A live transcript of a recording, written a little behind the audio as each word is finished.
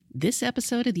This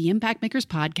episode of the Impact Makers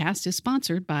podcast is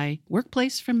sponsored by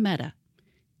Workplace from Meta.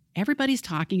 Everybody's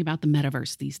talking about the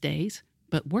metaverse these days,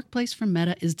 but Workplace from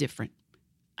Meta is different.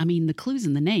 I mean, the clue's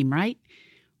in the name, right?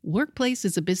 Workplace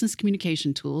is a business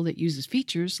communication tool that uses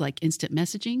features like instant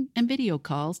messaging and video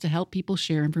calls to help people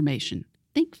share information.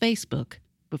 Think Facebook,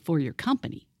 but for your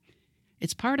company.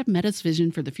 It's part of Meta's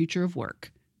vision for the future of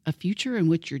work, a future in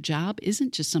which your job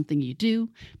isn't just something you do,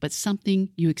 but something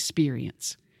you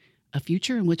experience. A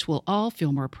future in which we'll all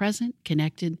feel more present,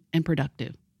 connected, and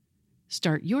productive.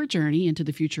 Start your journey into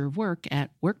the future of work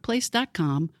at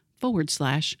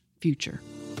workplace.com/future.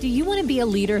 Do you want to be a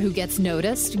leader who gets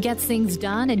noticed, gets things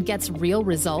done, and gets real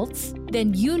results?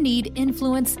 Then you need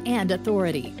influence and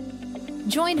authority.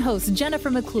 Join host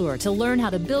Jennifer McClure to learn how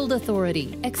to build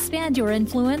authority, expand your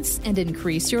influence, and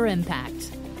increase your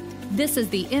impact. This is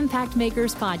the Impact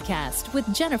Makers Podcast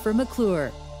with Jennifer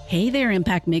McClure. Hey there,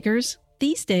 Impact Makers.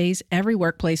 These days, every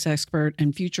workplace expert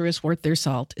and futurist worth their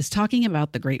salt is talking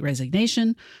about the Great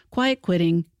Resignation, quiet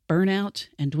quitting, burnout,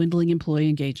 and dwindling employee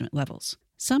engagement levels.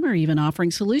 Some are even offering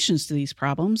solutions to these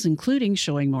problems, including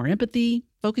showing more empathy,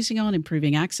 focusing on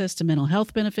improving access to mental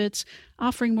health benefits,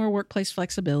 offering more workplace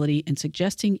flexibility, and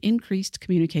suggesting increased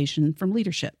communication from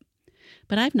leadership.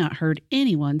 But I've not heard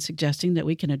anyone suggesting that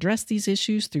we can address these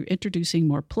issues through introducing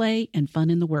more play and fun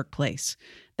in the workplace.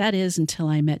 That is, until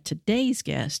I met today's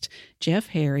guest, Jeff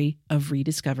Harry of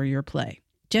Rediscover Your Play.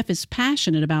 Jeff is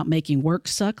passionate about making work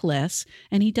suck less,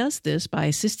 and he does this by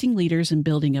assisting leaders in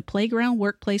building a playground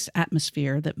workplace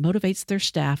atmosphere that motivates their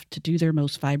staff to do their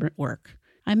most vibrant work.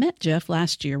 I met Jeff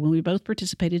last year when we both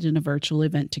participated in a virtual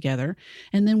event together,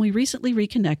 and then we recently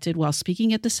reconnected while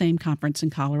speaking at the same conference in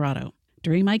Colorado.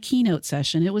 During my keynote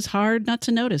session, it was hard not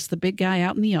to notice the big guy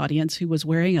out in the audience who was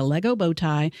wearing a Lego bow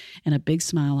tie and a big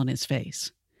smile on his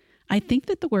face. I think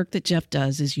that the work that Jeff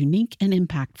does is unique and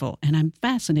impactful, and I'm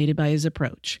fascinated by his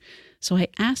approach. So I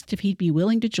asked if he'd be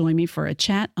willing to join me for a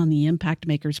chat on the Impact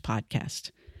Makers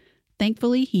podcast.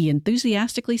 Thankfully, he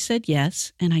enthusiastically said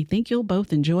yes, and I think you'll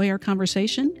both enjoy our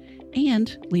conversation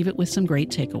and leave it with some great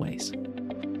takeaways.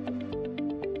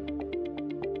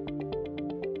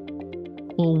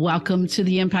 Well, welcome to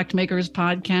the Impact Makers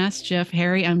podcast, Jeff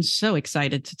Harry. I'm so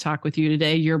excited to talk with you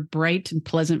today. You're bright and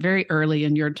pleasant, very early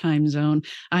in your time zone.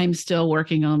 I'm still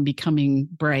working on becoming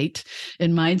bright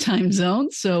in my time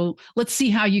zone. So let's see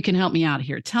how you can help me out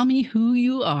here. Tell me who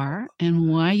you are and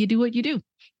why you do what you do.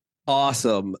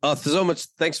 Awesome. So much.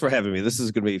 Thanks for having me. This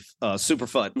is going to be super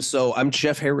fun. So I'm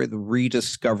Jeff Harry with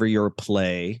Rediscover Your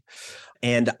Play.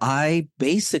 And I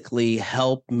basically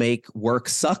help make work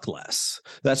suck less.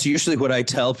 That's usually what I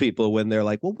tell people when they're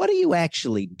like, well, what do you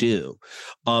actually do?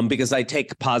 Because I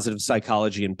take positive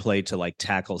psychology and play to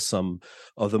tackle some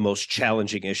of the most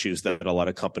challenging issues that a lot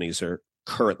of companies are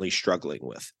currently struggling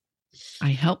with. I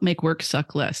help make work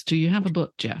suck less. Do you have a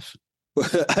book, Jeff?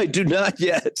 I do not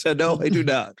yet. No, I do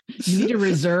not. You need to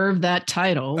reserve that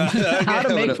title. Okay, How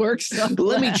to make work suck Let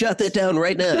less. me jot that down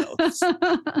right now.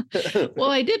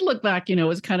 Well, I did look back,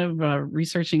 was kind of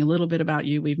researching a little bit about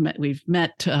you. We've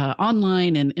met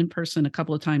online and in person a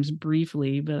couple of times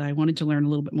briefly, but I wanted to learn a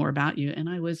little bit more about you. And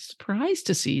I was surprised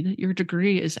to see that your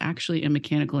degree is actually in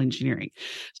mechanical engineering.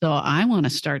 So I want to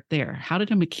start there. How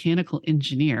did a mechanical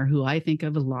engineer, who I think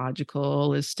of as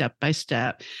logical, as step by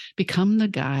step, become the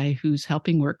guy who's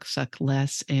helping work suck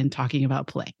less and talking about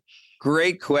play?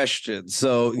 Great question.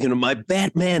 So, my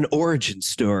Batman origin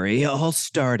story all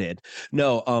started.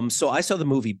 So I saw the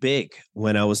movie Big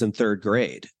when I was in third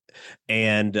grade.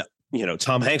 And,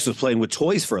 Tom Hanks was playing with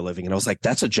toys for a living. And I was like,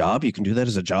 that's a job? You can do that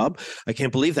as a job? I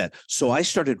can't believe that. So I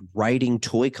started writing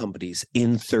toy companies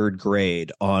in third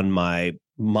grade on my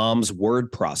mom's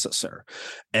word processor.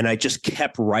 And I just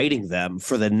kept writing them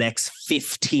for the next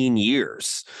 15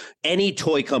 years. Any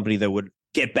toy company that would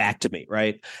get back to me,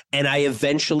 right? And I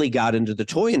eventually got into the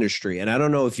toy industry. And I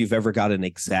don't know if you've ever gotten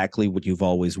exactly what you've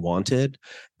always wanted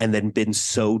and then been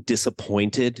so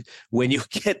disappointed when you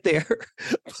get there.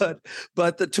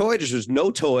 But the toy industry, there's no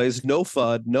toys, no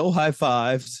fun, no high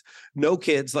fives, no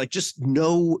kids, just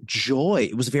no joy.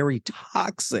 It was very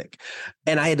toxic.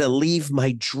 And I had to leave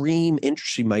my dream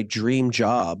industry, my dream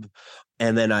job.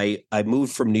 And then I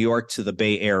moved from New York to the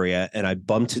Bay Area, and I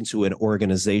bumped into an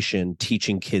organization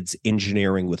teaching kids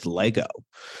engineering with Lego.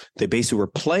 They basically were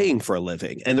playing for a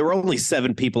living. And there were only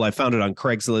 7 people. I found it on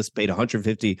Craigslist, paid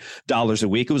 $150 a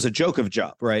week. It was a joke of a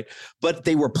job, right? But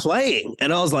they were playing.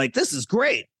 And I was like, this is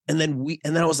great. And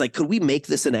then I was like, could we make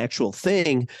this an actual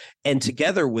thing? And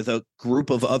together with a group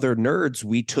of other nerds,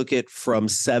 we took it from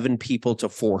 7 people to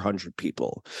 400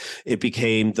 people. It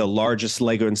became the largest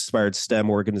Lego-inspired STEM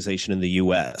organization in the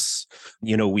US.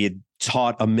 We had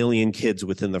taught 1 million kids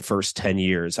within the first 10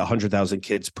 years, 100,000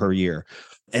 kids per year.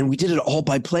 And we did it all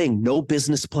by playing. No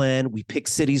business plan. We picked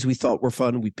cities we thought were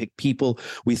fun. We picked people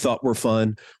we thought were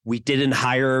fun. We didn't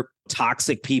hire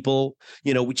toxic people.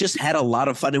 We just had a lot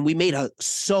of fun, and we made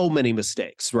so many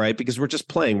mistakes, right? Because we're just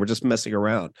playing, we're just messing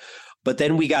around. But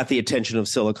then we got the attention of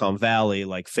Silicon Valley,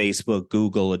 like Facebook,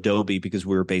 Google, Adobe, because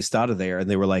we were based out of there. And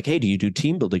they were like, hey, do you do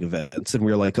team building events? And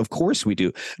we were like, of course we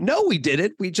do. No, we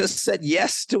didn't. We just said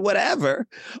yes to whatever.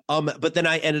 But then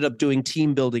I ended up doing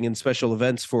team building and special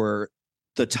events for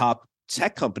the top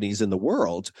tech companies in the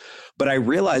world. But I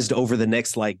realized over the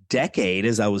next decade,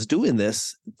 as I was doing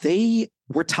this, they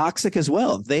were toxic as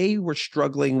well. They were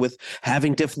struggling with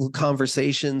having difficult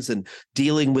conversations and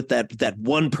dealing with that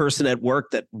one person at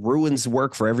work that ruins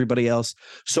work for everybody else.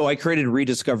 So I created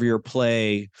Rediscover Your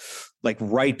Play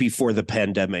right before the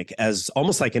pandemic as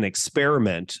almost like an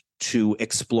experiment to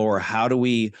explore how do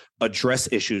we address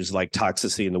issues like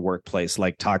toxicity in the workplace,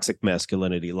 like toxic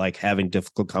masculinity, like having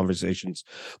difficult conversations,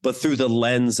 but through the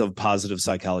lens of positive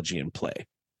psychology and play.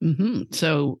 Mm-hmm.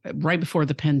 So right before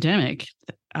the pandemic,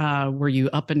 were you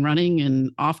up and running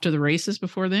and off to the races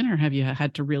before then, or have you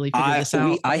had to really figure this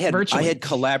out virtually? I had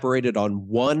collaborated on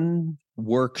one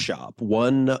workshop,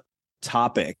 one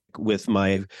topic with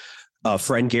my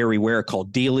friend Gary Ware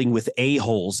called Dealing with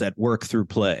A-Holes at Work Through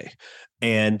Play.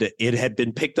 And it had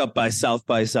been picked up by South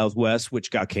by Southwest,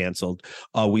 which got canceled.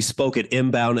 We spoke at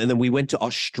Inbound, and then we went to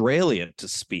Australia to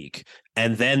speak.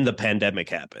 And then the pandemic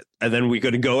happened, and then we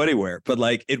couldn't go anywhere. But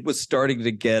it was starting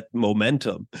to get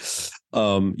momentum.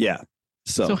 Yeah.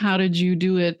 So how did you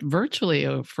do it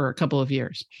virtually for a couple of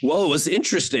years? Well, it was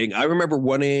interesting. I remember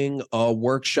running a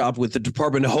workshop with the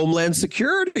Department of Homeland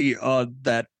Security on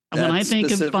that. When I think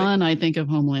of fun, I think of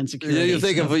Homeland Security. You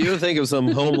think of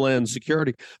some Homeland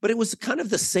Security, but it was kind of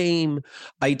the same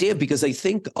idea, because I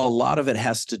think a lot of it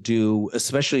has to do,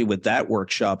 especially with that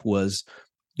workshop, was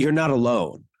you're not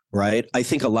alone, right? I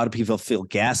think a lot of people feel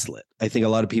gaslit. I think a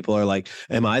lot of people are like,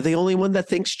 am I the only one that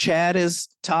thinks Chad is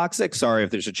toxic? Sorry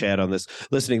if there's a Chad on this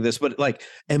listening to this, but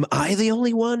am I the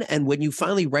only one? And when you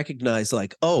finally recognize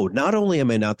oh, not only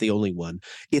am I not the only one,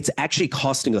 it's actually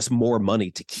costing us more money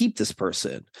to keep this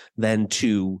person than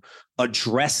to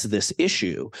address this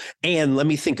issue. And let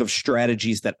me think of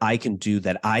strategies that I can do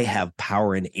that I have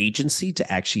power and agency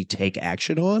to actually take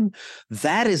action on.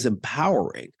 That is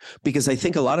empowering, because I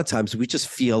think a lot of times we just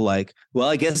feel well,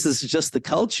 I guess this is just the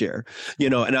culture.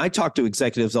 And I talk to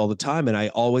executives all the time, and I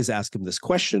always ask them this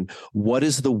question: what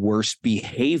is the worst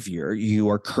behavior you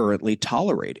are currently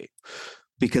tolerating?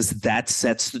 Because that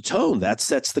sets the tone, that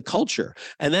sets the culture.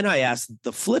 And then I ask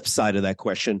the flip side of that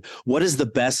question: what is the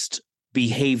best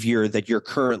behavior that you're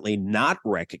currently not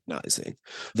recognizing,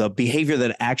 the behavior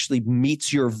that actually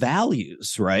meets your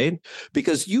values, right?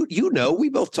 Because we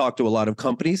both talk to a lot of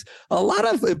companies. A lot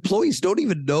of employees don't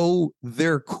even know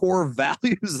their core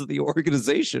values of the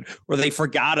organization, or they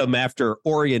forgot them after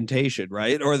orientation,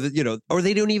 right? Or or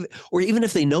they don't even, or even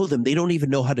if they know them, they don't even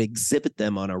know how to exhibit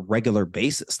them on a regular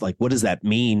basis. What does that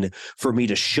mean for me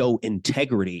to show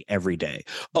integrity every day?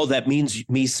 Oh, that means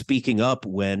me speaking up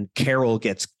when Carol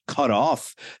gets cut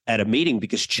off at a meeting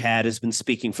because Chad has been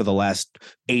speaking for the last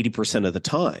 80% of the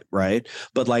time, right?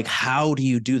 But how do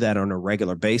you do that on a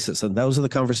regular basis? And those are the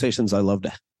conversations I love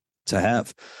to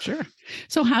have. Sure.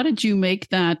 So how did you make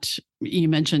that? You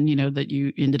mentioned, that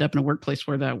you ended up in a workplace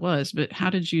where that was, but how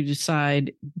did you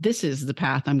decide this is the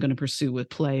path I'm going to pursue with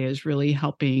play, is really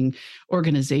helping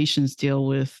organizations deal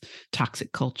with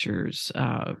toxic cultures,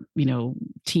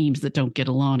 teams that don't get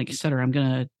along, et cetera? I'm going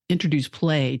to introduce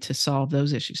play to solve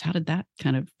those issues. How did that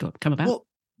kind of come about? Well,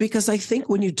 because I think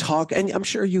when you talk, and I'm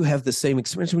sure you have the same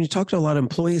experience, when you talk to a lot of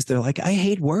employees, they're like, I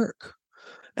hate work.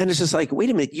 And it's just wait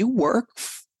a minute, you work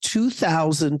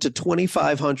 2,000 to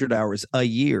 2,500 hours a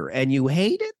year and you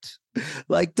hate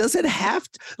it? Does it have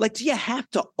to, do you have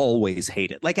to always hate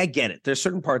it? I get it. There's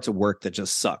certain parts of work that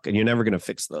just suck and you're never going to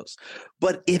fix those.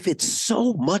 But if it's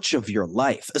so much of your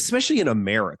life, especially in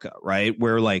America, right?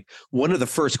 Where one of the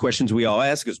first questions we all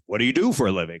ask is, what do you do for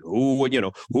a living? Who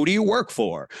do you work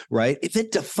for? Right? If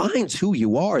it defines who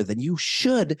you are, then you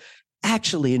should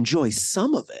actually enjoy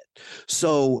some of it.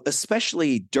 So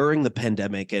especially during the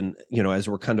pandemic and, as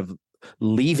we're kind of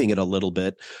leaving it a little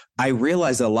bit, I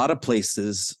realized a lot of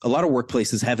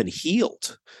workplaces haven't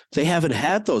healed. They haven't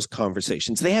had those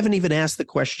conversations. They haven't even asked the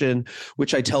question,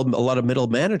 which I tell a lot of middle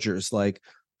managers,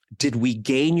 Did we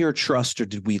gain your trust or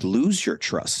did we lose your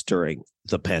trust during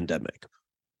the pandemic?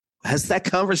 Has that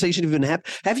conversation even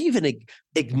happened? Have you even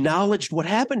acknowledged what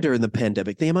happened during the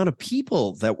pandemic? The amount of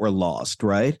people that were lost,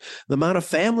 right? The amount of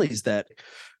families that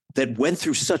went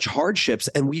through such hardships,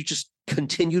 and we just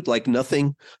continued like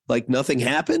nothing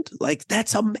happened. Like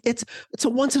it's a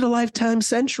once in a lifetime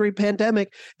century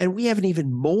pandemic, and we haven't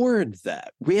even mourned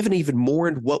that. We haven't even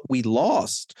mourned what we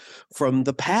lost from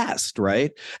the past,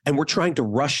 right? And we're trying to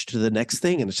rush to the next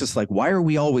thing, and it's just like, why are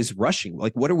we always rushing?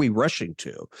 Like, what are we rushing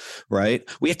to, right?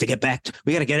 We have to get back.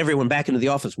 We got to get everyone back into the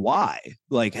office. Why?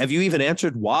 Like, have you even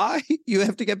answered why you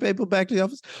have to get people back to the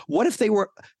office? What if they were?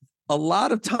 A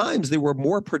lot of times they were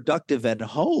more productive at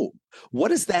home. What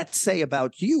does that say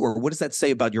about you? Or what does that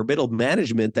say about your middle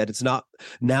management that it's not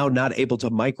able to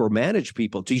micromanage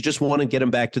people? Do you just want to get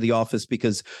them back to the office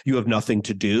because you have nothing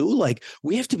to do? Like,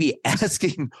 we have to be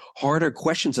asking harder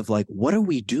questions of like, what are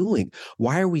we doing?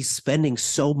 Why are we spending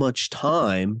so much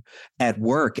time at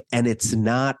work and it's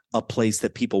not a place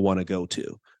that people want to go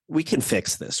to? We can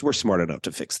fix this. We're smart enough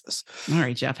to fix this. All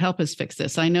right, Jeff, help us fix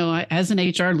this. I know as an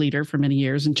HR leader for many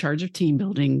years in charge of team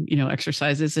building,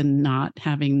 exercises and not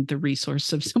having the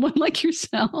resource of someone like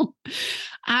yourself,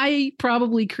 I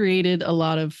probably created a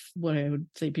lot of what I would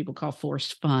say people call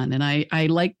forced fun. And I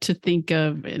like to think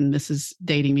of, and this is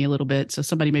dating me a little bit, so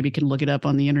somebody maybe can look it up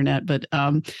on the internet, but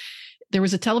there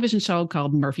was a television show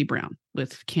called Murphy Brown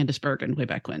with Candice Bergen way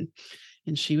back when.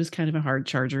 And she was kind of a hard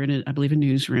charger in, I believe, a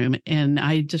newsroom. And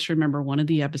I just remember one of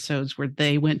the episodes where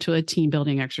they went to a team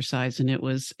building exercise, and it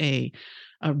was a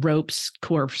ropes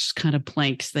course kind of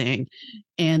planks thing.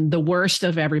 And the worst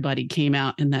of everybody came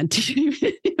out in that team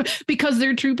because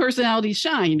their true personalities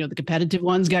shine. The competitive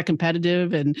ones got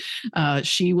competitive, and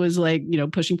she was like,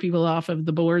 pushing people off of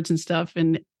the boards and stuff.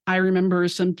 And I remember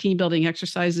some team building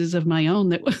exercises of my own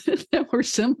that were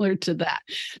similar to that.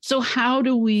 So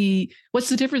what's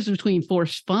the difference between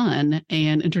forced fun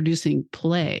and introducing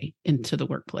play into the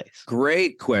workplace?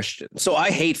 Great question. So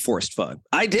I hate forced fun.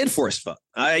 I did forced fun.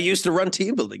 I used to run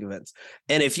team building events.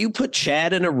 And if you put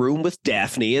Chad in a room with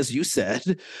Daphne, as you said,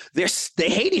 they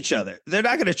hate each other. They're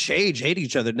not going to hate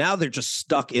each other. Now they're just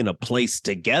stuck in a place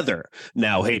together,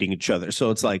 now hating each other.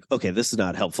 So it's like, okay, this is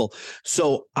not helpful.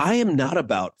 So I am not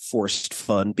about forced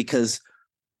fun, because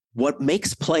what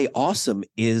makes play awesome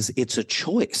is it's a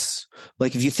choice.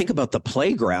 Like, if you think about the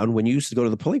playground, when you used to go to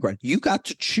the playground, you got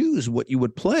to choose what you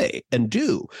would play and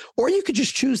do, or you could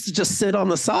just choose to just sit on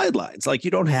the sidelines. Like, you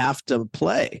don't have to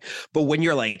play. But when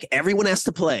you're like, everyone has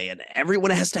to play and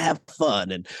everyone has to have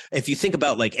fun. And if you think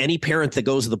about like any parent that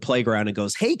goes to the playground and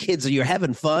goes, hey kids, are you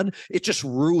having fun? It just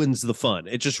ruins the fun.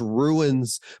 It just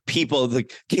ruins the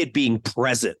kid being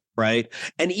present. Right.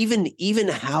 And even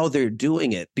how they're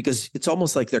doing it, because it's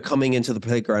almost like they're coming into the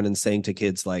playground and saying to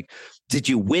kids, like, did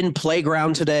you win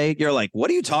playground today? You're like, what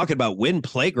are you talking about? Win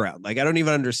playground? Like, I don't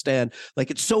even understand.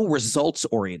 Like, it's so results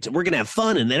oriented. We're going to have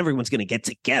fun and then everyone's going to get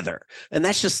together. And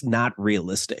that's just not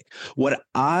realistic. What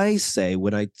I say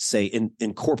when I say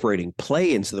incorporating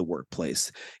play into the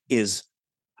workplace is,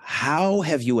 how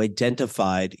have you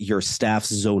identified your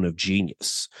staff's zone of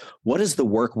genius? What is the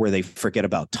work where they forget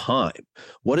about time?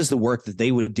 What is the work that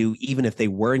they would do even if they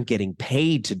weren't getting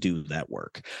paid to do that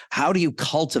work? How do you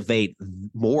cultivate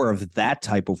more of that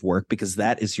type of work? Because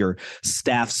that is your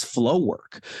staff's flow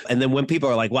work. And then when people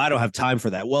are like, well, I don't have time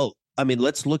for that. Well, I mean,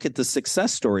 let's look at the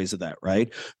success stories of that,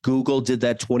 right? Google did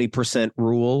that 20%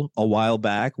 rule a while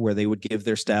back, where they would give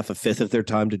their staff a fifth of their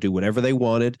time to do whatever they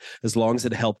wanted, as long as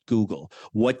it helped Google.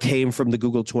 What came from the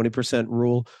Google 20%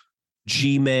 rule?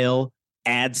 Gmail,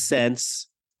 AdSense,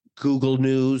 Google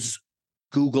News,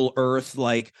 Google Earth,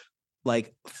 like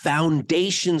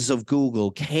foundations of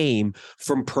Google came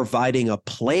from providing a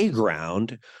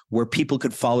playground where people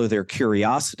could follow their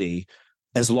curiosity,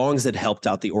 as long as it helped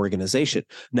out the organization.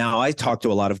 Now, I talk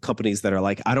to a lot of companies that are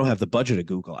like, I don't have the budget of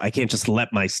Google. I can't just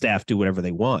let my staff do whatever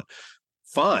they want.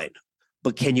 Fine.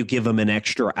 But can you give them an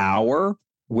extra hour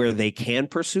where they can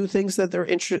pursue things that they're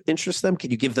interest them?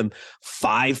 Can you give them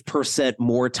 5%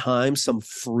 more time, some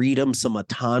freedom, some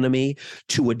autonomy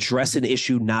to address an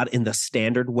issue, not in the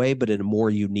standard way, but in a more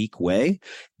unique way?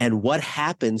 And what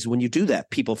happens when you do that?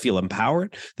 People feel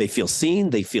empowered, they feel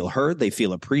seen, they feel heard, they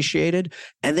feel appreciated,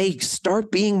 and they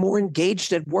start being more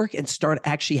engaged at work and start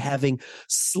actually having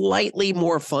slightly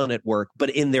more fun at work, but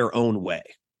in their own way.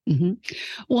 Mm-hmm.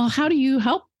 Well, how do you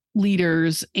help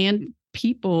leaders and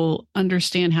people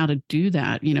understand how to do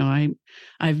that?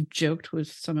 I've joked with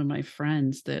some of my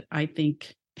friends that I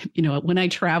think, when I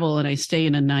travel and I stay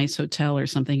in a nice hotel or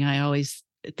something, I always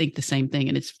think the same thing.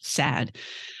 And it's sad.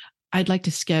 I'd like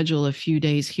to schedule a few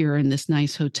days here in this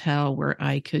nice hotel where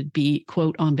I could be,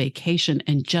 quote, on vacation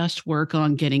and just work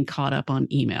on getting caught up on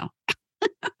email.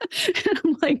 And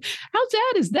I'm like, how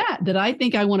sad is that? That I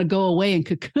think I want to go away and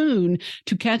cocoon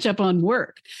to catch up on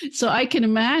work. So I can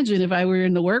imagine if I were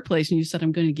in the workplace and you said,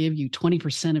 I'm going to give you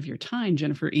 20% of your time,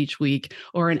 Jennifer, each week,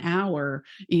 or an hour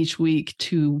each week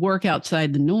to work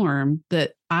outside the norm,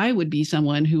 that I would be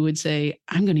someone who would say,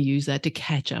 I'm going to use that to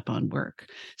catch up on work.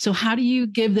 So how do you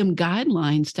give them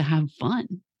guidelines to have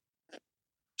fun?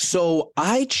 So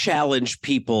I challenge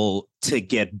people to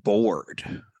get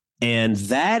bored. And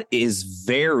that is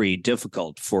very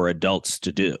difficult for adults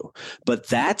to do. But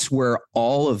that's where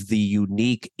all of the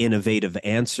unique, innovative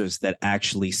answers that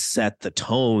actually set the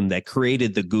tone, that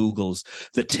created the Googles,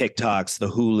 the TikToks, the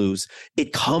Hulus,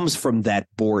 it comes from that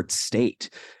bored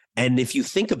state. And if you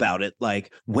think about it,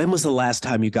 like, when was the last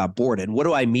time you got bored? And what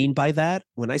do I mean by that?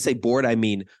 When I say bored, I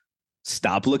mean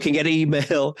stop looking at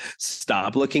email,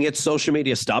 stop looking at social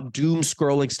media, stop doom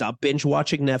scrolling, stop binge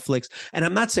watching Netflix. And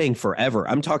I'm not saying forever.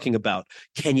 I'm talking about,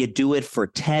 can you do it for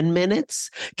 10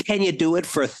 minutes? Can you do it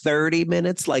for 30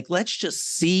 minutes? Like, let's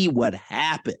just see what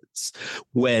happens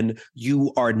when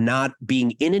you are not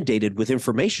being inundated with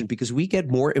information, because we get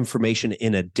more information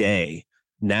in a day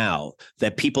now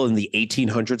that people in the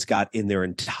 1800s got in their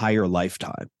entire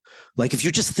lifetime. Like, if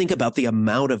you just think about the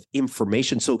amount of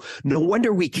information, so no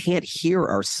wonder we can't hear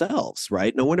ourselves,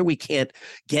 right? No wonder we can't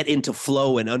get into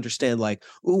flow and understand, like,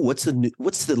 ooh, what's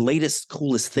the latest,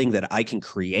 coolest thing that I can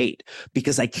create?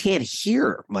 Because I can't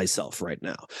hear myself right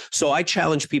now. So I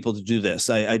challenge people to do this.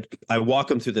 I walk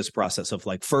them through this process of,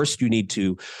 like, first you need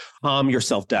to calm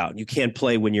yourself down. You can't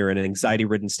play when you're in an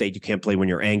anxiety-ridden state. You can't play when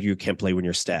you're angry. You can't play when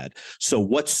you're sad. So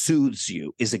what soothes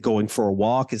you? Is it going for a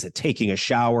walk? Is it taking a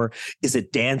shower? Is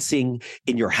it dancing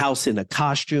in your house in a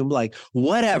costume? Like,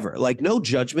 whatever, like, no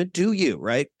judgment, do you,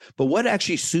 right? But what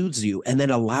actually soothes you? And then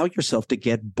allow yourself to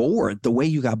get bored the way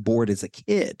you got bored as a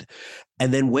kid.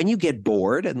 And then when you get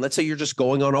bored, and let's say you're just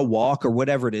going on a walk or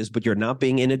whatever it is, but you're not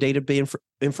being inundated by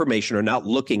information or not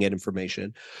looking at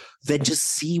information, then just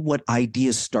see what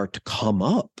ideas start to come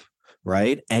up,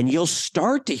 right? And you'll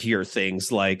start to hear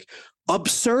things like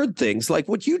absurd things like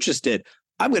what you just did.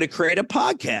 I'm going to create a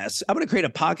podcast. I'm going to create a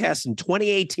podcast in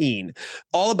 2018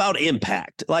 all about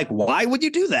impact. Like, why would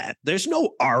you do that? There's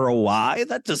no ROI.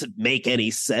 That doesn't make any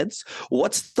sense.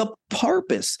 What's the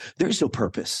purpose? There's no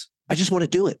purpose. I just want to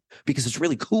do it because it's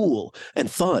really cool and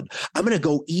fun. I'm going to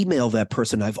go email that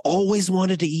person I've always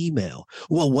wanted to email.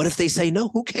 Well, what if they say no?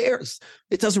 Who cares?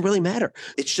 It doesn't really matter.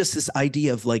 It's just this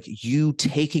idea of, like, you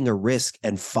taking a risk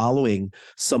and following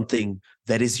something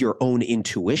that is your own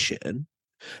intuition.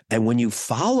 And when you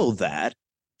follow that,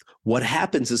 what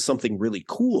happens is something really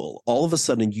cool. All of a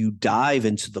sudden, you dive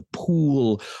into the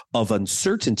pool of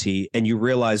uncertainty and you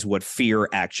realize what fear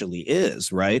actually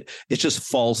is, right? It's just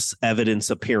false evidence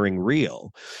appearing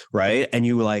real, right? And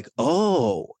you're like,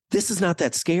 oh, this is not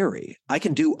that scary. I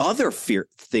can do other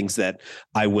things that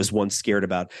I was once scared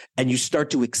about. And you start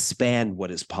to expand what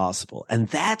is possible. And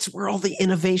that's where all the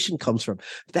innovation comes from.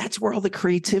 That's where all the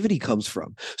creativity comes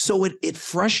from. So it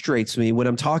frustrates me when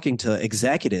I'm talking to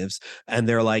executives and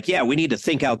they're like, yeah, we need to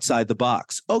think outside the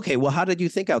box. Okay, well, how did you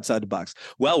think outside the box?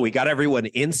 Well, we got everyone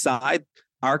inside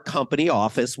our company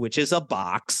office, which is a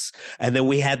box. And then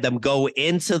we had them go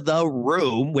into the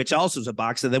room, which also is a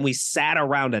box. And then we sat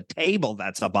around a table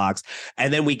that's a box.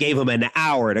 And then we gave them an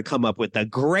hour to come up with the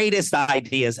greatest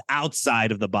ideas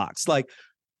outside of the box. Like,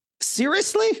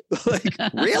 seriously? Like,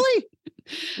 really?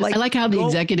 Like, I like how the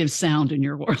executives sound in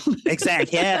your world.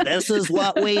 Exactly. Yeah, this is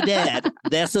what we did.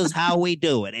 This is how we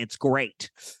do it. It's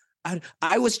great.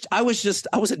 I was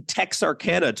in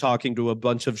Texarkana talking to a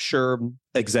bunch of SHRM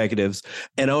executives,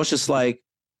 and I was just like,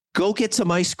 go get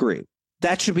some ice cream.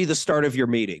 That should be the start of your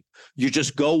meeting. You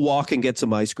just go walk and get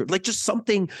some ice cream, like just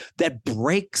something that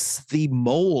breaks the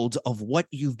mold of what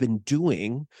you've been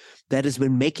doing that has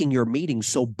been making your meeting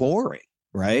so boring,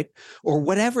 right? Or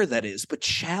whatever that is, but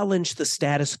challenge the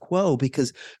status quo,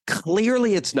 because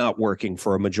clearly it's not working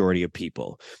for a majority of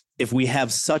people. If we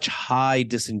have such high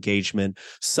disengagement,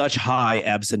 such high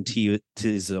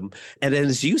absenteeism, and then,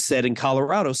 as you said, in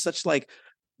Colorado, such like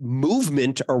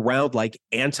movement around like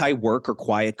anti-work or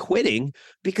quiet quitting,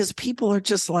 because people are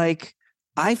just like,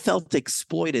 I felt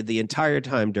exploited the entire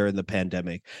time during the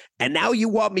pandemic. And now you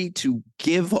want me to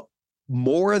give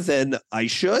more than I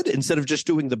should instead of just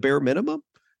doing the bare minimum?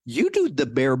 You do the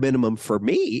bare minimum for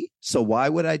me. So why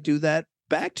would I do that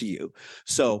back to you?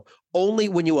 So only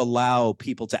when you allow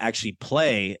people to actually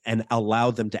play and allow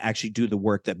them to actually do the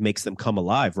work that makes them come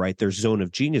alive, right? Their zone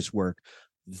of genius work.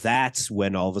 That's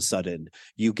when all of a sudden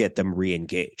you get them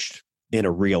re-engaged. in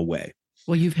a real way.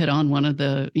 Well, you've hit on one of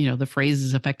the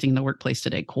phrases affecting the workplace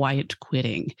today, quiet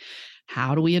quitting.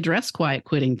 How do we address quiet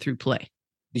quitting through play?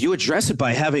 You address it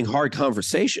by having hard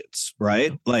conversations,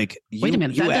 right? Like, wait a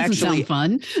minute, that doesn't sound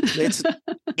fun.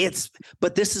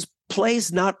 But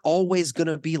play's not always going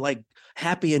to be like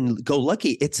happy and go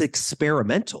lucky. It's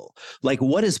experimental. Like,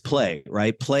 what is play,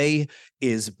 right? Play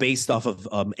is based off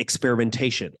of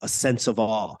experimentation, a sense of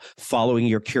awe, following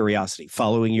your curiosity,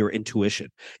 following your intuition.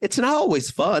 It's not always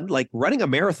fun. Like, running a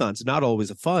marathon is not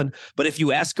always fun. But if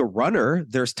you ask a runner,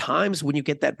 there's times when you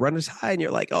get that runner's high and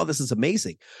you're like, oh, this is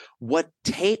amazing. What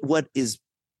is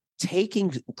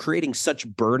creating such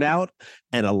burnout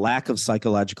and a lack of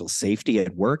psychological safety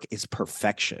at work is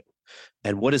perfection.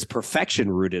 And what is perfection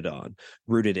rooted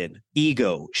in?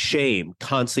 Ego, shame,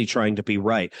 constantly trying to be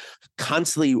right,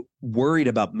 constantly worried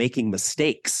about making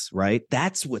mistakes, right?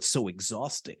 That's what's so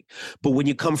exhausting. But when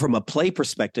you come from a play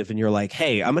perspective and you're like,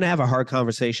 hey, I'm going to have a hard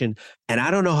conversation and I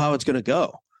don't know how it's going to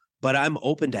go, but I'm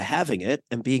open to having it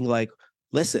and being like,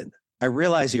 listen, I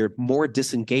realize you're more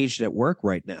disengaged at work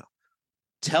right now.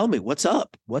 Tell me what's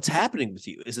up. What's happening with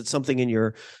you? Is it something in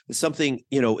your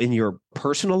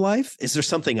personal life? Is there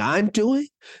something I'm doing?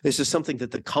 Is there something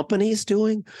that the company is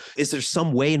doing? Is there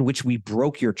some way in which we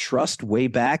broke your trust way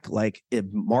back, like in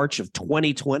March of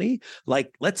 2020?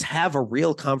 Like, let's have a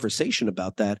real conversation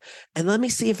about that. And let me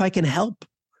see if I can help.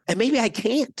 And maybe I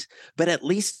can't, but at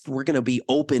least we're going to be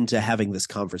open to having this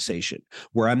conversation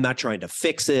where I'm not trying to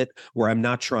fix it, where I'm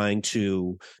not trying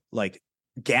to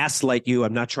gaslight you.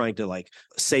 I'm not trying to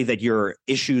say that your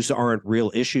issues aren't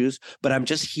real issues, but I'm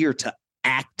just here to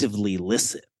actively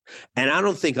listen. And I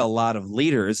don't think a lot of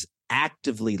leaders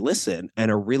actively listen and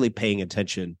are really paying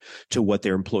attention to what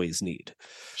their employees need.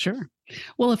 Sure.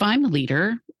 Well, if I'm the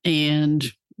leader and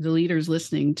the leaders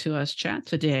listening to us chat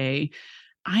today,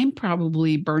 I'm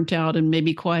probably burnt out and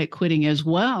maybe quiet quitting as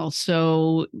well.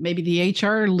 So maybe the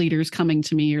HR leaders coming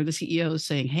to me or the CEO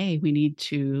saying, hey, we need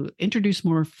to introduce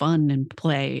more fun and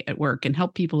play at work and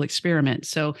help people experiment.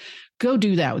 So go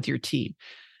do that with your team.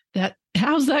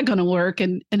 How's that going to work?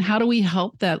 And how do we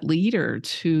help that leader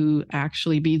to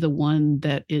actually be the one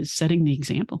that is setting the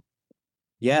example?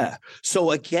 Yeah. So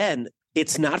again,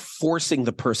 it's not forcing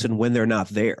the person when they're not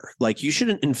there. Like, you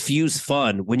shouldn't infuse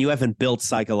fun when you haven't built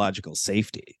psychological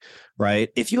safety, right?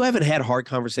 If you haven't had hard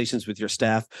conversations with your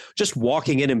staff, just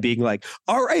walking in and being like,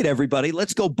 all right, everybody,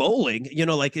 let's go bowling.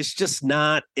 It's just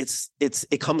not,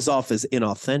 it comes off as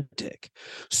inauthentic.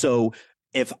 So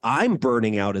if I'm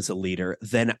burning out as a leader,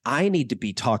 then I need to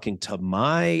be talking to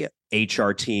my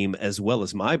HR team as well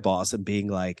as my boss and being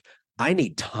like, I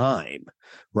need time,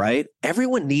 right?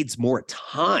 Everyone needs more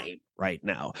time right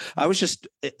now. I was just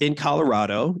in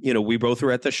Colorado, we both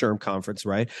were at the SHRM conference,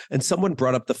 right? And someone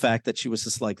brought up the fact that she was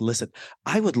just like, listen,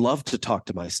 I would love to talk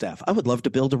to my staff. I would love to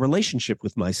build a relationship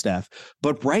with my staff.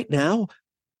 But right now,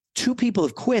 2 people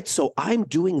have quit. So I'm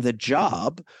doing the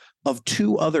job of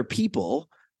 2 other people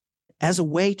as a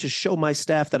way to show my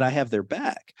staff that I have their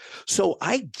back. So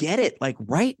I get it. Like,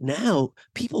 right now,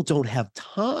 people don't have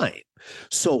time.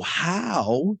 So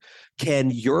how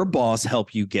can your boss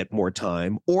help you get more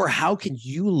time? Or how can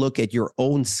you look at your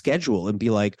own schedule and be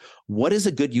like, what is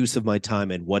a good use of my time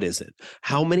and what isn't?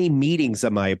 How many meetings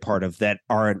am I a part of that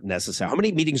aren't necessary? How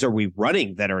many meetings are we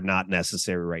running that are not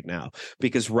necessary right now?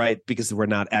 Because we're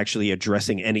not actually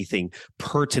addressing anything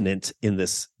pertinent in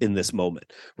this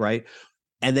moment, right?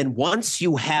 And then once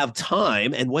you have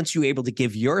time and once you're able to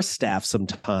give your staff some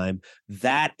time,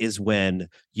 that is when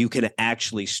you can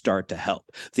actually start to help.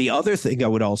 The other thing I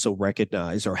would also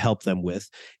recognize or help them with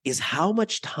is how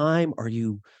much time are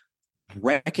you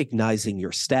recognizing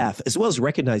your staff as well as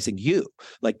recognizing you?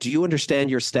 Like, do you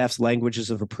understand your staff's languages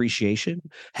of appreciation?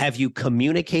 Have you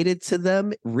communicated to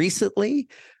them recently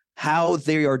how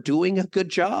they are doing a good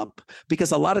job?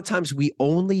 Because a lot of times we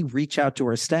only reach out to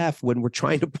our staff when we're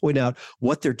trying to point out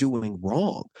what they're doing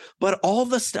wrong. But all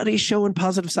the studies show in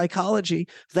positive psychology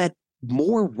that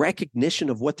more recognition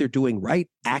of what they're doing right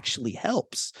actually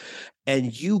helps.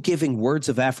 And you giving words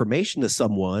of affirmation to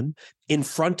someone in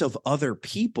front of other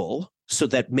people so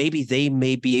that maybe they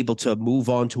may be able to move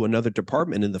on to another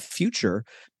department in the future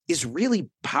is really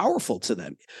powerful to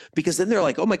them, because then they're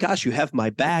like, oh my gosh, you have my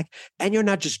back and you're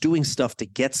not just doing stuff to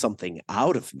get something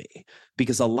out of me.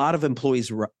 Because a lot of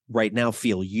employees right now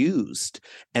feel used,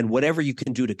 and whatever you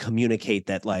can do to communicate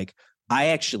that, like, I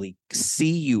actually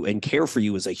see you and care for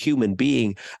you as a human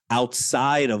being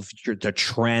outside of the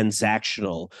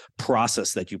transactional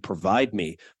process that you provide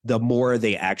me, the more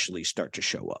they actually start to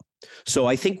show up. So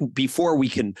I think before we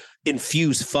can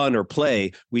infuse fun or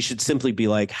play, we should simply be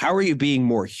like, how are you being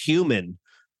more human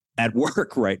at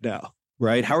work right now?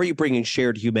 right? How are you bringing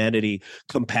shared humanity,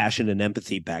 compassion, and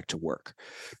empathy back to work?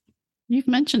 You've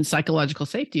mentioned psychological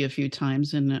safety a few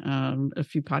times. And a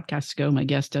few podcasts ago, my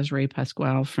guest, Desiree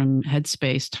Pasquale from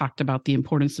Headspace, talked about the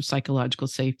importance of psychological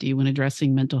safety when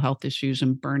addressing mental health issues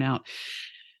and burnout.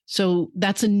 So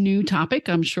that's a new topic,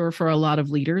 I'm sure, for a lot of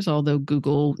leaders, although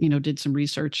Google, did some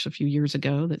research a few years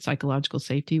ago that psychological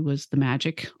safety was the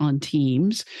magic on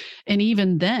teams. And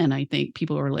even then, I think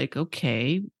people are like,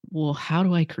 okay, well, how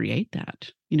do I create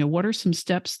that? What are some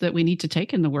steps that we need to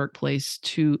take in the workplace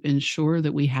to ensure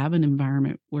that we have an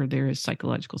environment where there is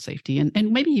psychological safety? And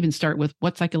maybe even start with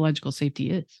what psychological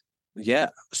safety is. Yeah.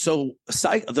 So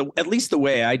at least the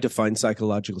way I define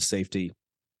psychological safety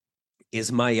is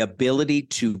my ability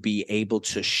to be able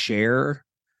to share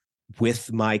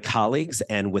with my colleagues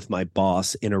and with my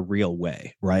boss in a real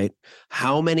way, right?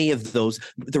 How many of those,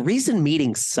 the reason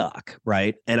meetings suck,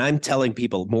 right? And I'm telling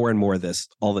people more and more of this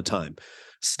all the time.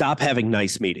 Stop having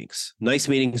nice meetings. Nice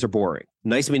meetings are boring.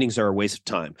 Nice meetings are a waste of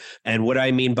time. And what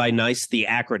I mean by nice, the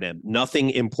acronym, nothing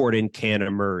important can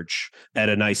emerge at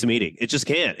a nice meeting. It just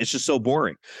can't. It's just so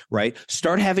boring, right?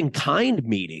 Start having kind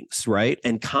meetings, right?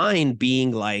 And kind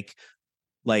being like,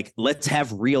 let's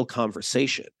have real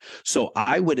conversation. So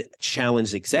I would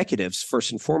challenge executives,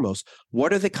 first and foremost,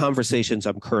 what are the conversations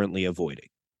I'm currently avoiding,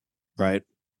 right?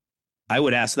 I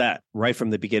would ask that right from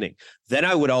the beginning. Then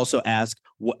I would also ask,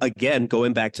 again,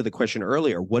 going back to the question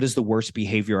earlier, what is the worst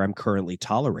behavior I'm currently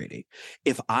tolerating?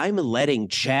 If I'm letting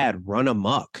Chad run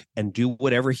amok and do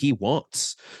whatever he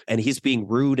wants, and he's being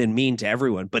rude and mean to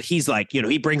everyone, but he's like,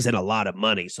 he brings in a lot of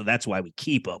money, so that's why we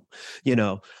keep him,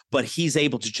 but he's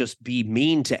able to just be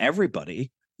mean to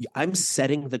everybody. I'm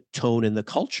setting the tone in the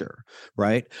culture,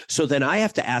 right? So then I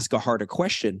have to ask a harder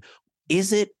question.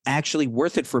 Is it actually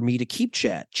worth it for me to keep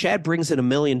Chad? Chad brings in $1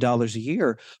 million a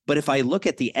year, but if I look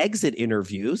at the exit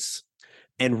interviews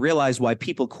and realize why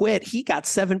people quit, he got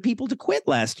 7 people to quit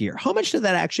last year. How much did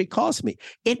that actually cost me?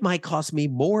 It might cost me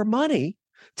more money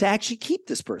to actually keep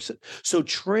this person. So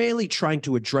really trying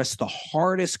to address the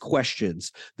hardest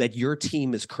questions that your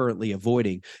team is currently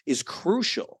avoiding is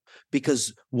crucial,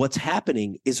 because what's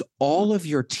happening is all of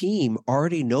your team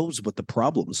already knows what the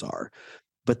problems are,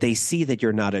 but they see that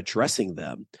you're not addressing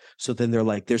them. So then they're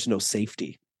like, there's no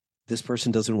safety. This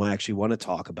person doesn't actually want to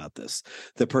talk about this.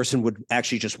 The person would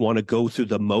actually just want to go through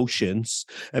the motions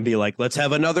and be like, let's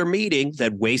have another meeting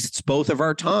that wastes both of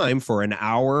our time for an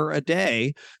hour a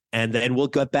day, and then we'll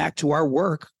get back to our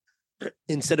work,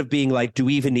 instead of being like, do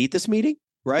we even need this meeting?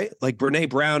 Right? Like Brene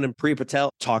Brown and Priya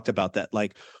Patel talked about that,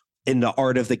 like in The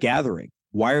Art of the Gathering.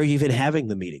 Why are you even having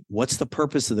the meeting? What's the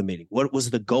purpose of the meeting? What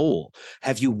was the goal?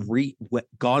 Have you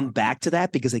gone back to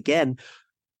that? Because again,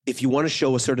 if you want to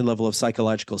show a certain level of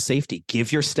psychological safety,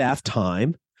 give your staff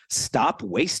time, stop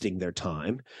wasting their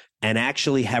time, and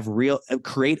actually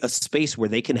create a space where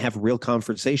they can have real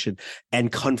conversation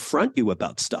and confront you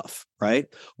about stuff, right?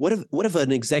 What if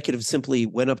an executive simply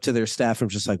went up to their staff and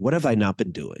was just like, what have I not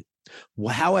been doing?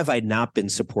 How have I not been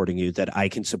supporting you that I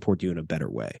can support you in a better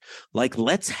way? Like,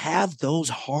 let's have those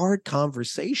hard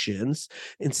conversations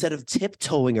instead of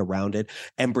tiptoeing around it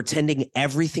and pretending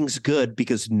everything's good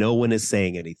because no one is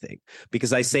saying anything.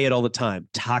 Because I say it all the time,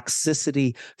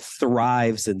 toxicity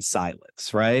thrives in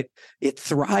silence, right? It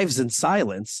thrives in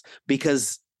silence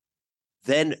because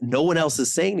then no one else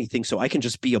is saying anything. So I can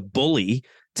just be a bully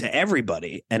to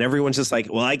everybody. And everyone's just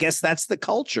like, well, I guess that's the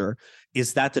culture.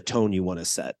 Is that the tone you want to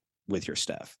set with your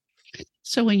staff?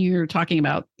 So when you're talking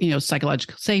about,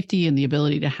 psychological safety and the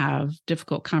ability to have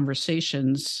difficult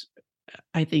conversations,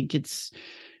 I think it's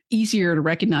easier to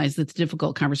recognize that the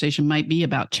difficult conversation might be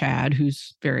about Chad,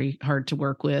 who's very hard to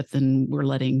work with, and we're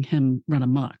letting him run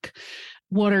amok.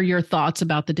 What are your thoughts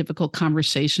about the difficult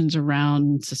conversations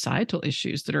around societal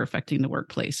issues that are affecting the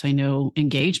workplace? I know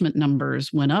engagement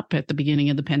numbers went up at the beginning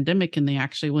of the pandemic, and they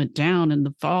actually went down in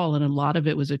the fall. And a lot of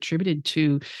it was attributed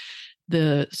to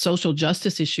the social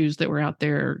justice issues that were out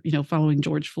there, following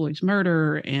George Floyd's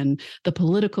murder, and the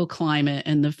political climate,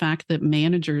 and the fact that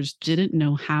managers didn't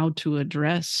know how to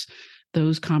address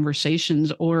those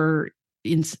conversations, or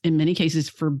in many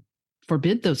cases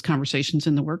forbid those conversations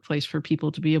in the workplace for people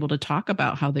to be able to talk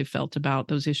about how they felt about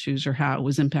those issues or how it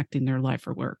was impacting their life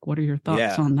or work. What are your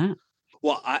thoughts on that?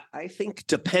 Well, I think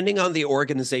depending on the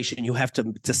organization, you have to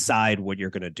decide what you're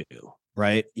going to do,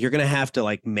 right? You're going to have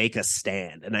to make a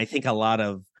stand. And I think a lot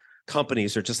of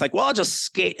companies are just like, well, I'll just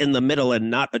skate in the middle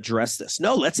and not address this.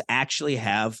 No, let's actually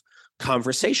have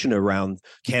conversation around,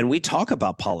 can we talk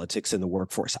about politics in the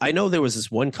workforce? I know there was this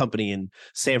one company in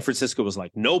San Francisco was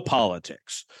like, no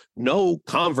politics, no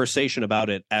conversation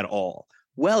about it at all.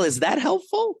 Well, is that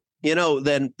helpful?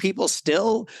 then people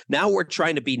still, now we're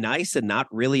trying to be nice and not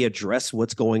really address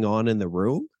what's going on in the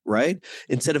room, right?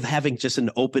 Instead of having just an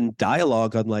open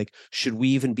dialogue on like, should we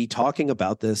even be talking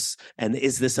about this? And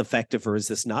is this effective or is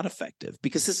this not effective?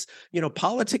 Because this,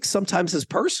 politics sometimes is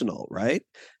personal, right?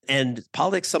 And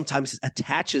politics sometimes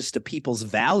attaches to people's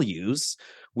values,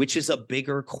 which is a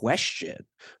bigger question,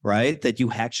 right? That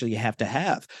you actually have to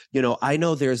have. I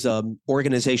know there's an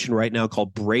organization right now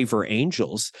called Braver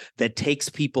Angels that takes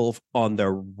people on the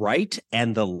right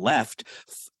and the left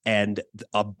and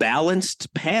a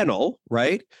balanced panel,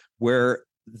 right? Where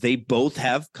they both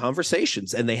have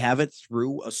conversations and they have it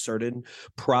through a certain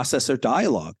process or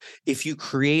dialogue. If you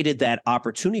created that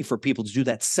opportunity for people to do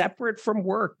that separate from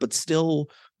work, but still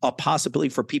a possibility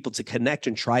for people to connect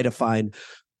and try to find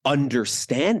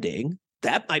understanding,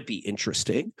 that might be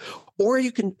interesting. Or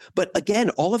you can, but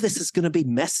again, all of this is going to be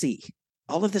messy.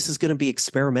 All of this is going to be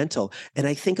experimental. And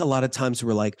I think a lot of times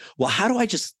we're like, well, how do I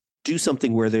just do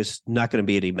something where there's not going to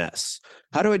be any mess?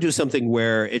 How do I do something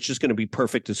where it's just going to be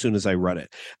perfect as soon as I run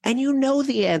it? And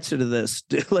the answer to this,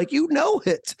 like,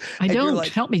 it. I don't.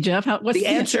 Like, help me, Jeff. What's the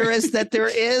answer is that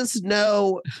there is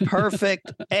no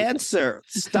perfect answer.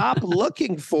 Stop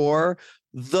looking for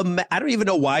I don't even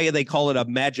know why they call it a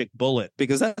magic bullet,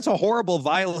 because that's a horrible,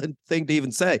 violent thing to even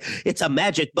say. It's a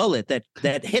magic bullet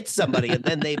that hits somebody and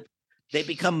then they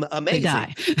become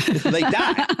amazing. They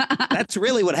die. That's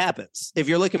really what happens. If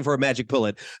you're looking for a magic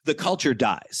bullet, the culture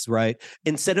dies, right?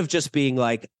 Instead of just being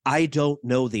like, I don't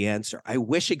know the answer. I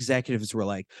wish executives were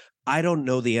like, I don't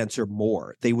know the answer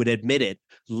more. They would admit it.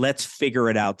 Let's figure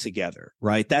it out together,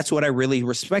 right? That's what I really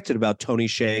respected about Tony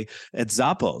Hsieh at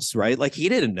Zappos, right? Like, he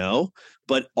didn't know,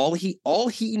 but all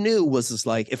he knew was just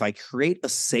like, if I create a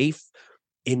safe,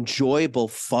 enjoyable,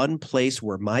 fun place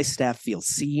where my staff feel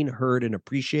seen, heard, and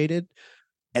appreciated,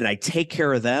 and I take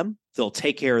care of them, they'll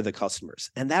take care of the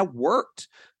customers. And that worked.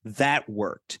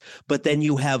 But then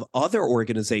you have other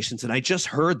organizations, and I just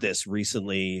heard this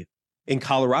recently in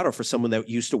Colorado for someone that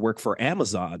used to work for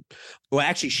Amazon. Well,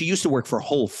 actually, she used to work for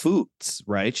Whole Foods,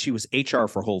 right? She was HR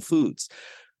for Whole Foods.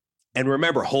 And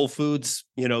remember, Whole Foods,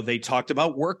 they talked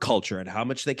about work culture and how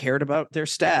much they cared about their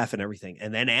staff and everything.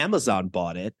 And then Amazon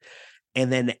bought it.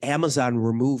 And then Amazon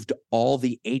removed all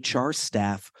the HR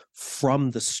staff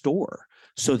from the store.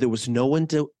 So there was no one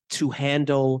to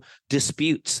handle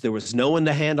disputes. There was no one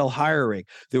to handle hiring.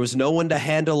 There was no one to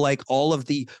handle like all of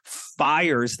the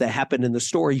fires that happened in the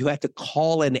store. You had to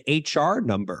call an HR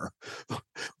number,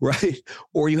 right?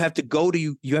 Or you have to go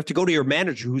to your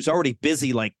manager who's already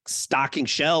busy, like stocking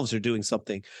shelves or doing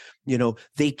something.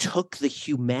 They took the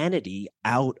humanity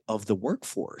out of the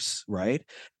workforce, right?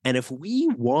 And if we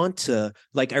want to,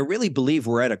 like, I really believe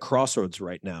we're at a crossroads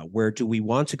right now. Where do we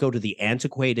want to go to the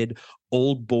antiquated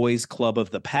old boys club of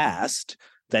the past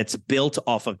that's built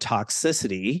off of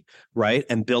toxicity, right?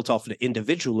 And built off of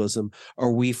individualism?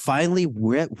 Are we finally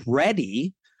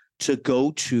ready to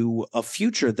go to a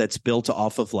future that's built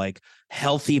off of like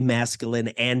healthy masculine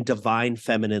and divine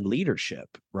feminine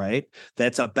leadership, right?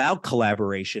 That's about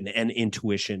collaboration and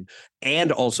intuition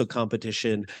and also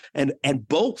competition and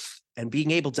both, and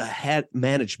being able to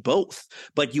manage both.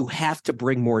 But you have to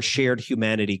bring more shared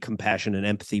humanity, compassion, and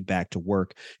empathy back to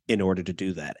work in order to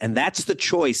do that. And that's the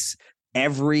choice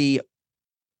every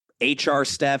HR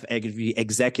staff,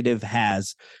 executive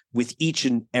has with each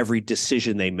and every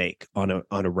decision they make on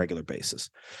a regular basis.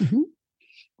 Mm-hmm.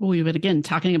 Well, we've been again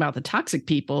talking about the toxic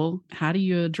people. How do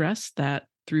you address that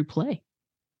through play?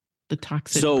 The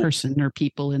toxic person or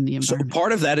people in the environment. So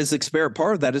part of that is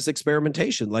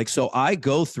experimentation. Like, so I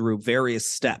go through various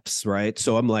steps, right?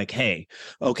 So I'm like, hey,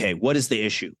 okay, what is the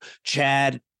issue?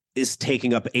 Chad is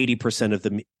taking up 80%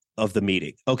 of the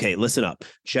meeting. Okay, listen up.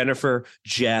 Jennifer,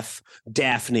 Jeff,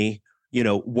 Daphne,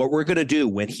 what we're going to do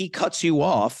when he cuts you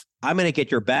off, I'm going to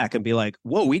get your back and be like,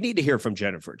 whoa, we need to hear from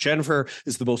Jennifer. Jennifer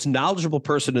is the most knowledgeable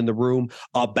person in the room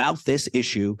about this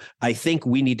issue. I think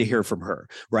we need to hear from her,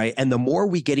 right? And the more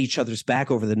we get each other's back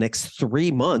over the next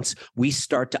 3 months, we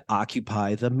start to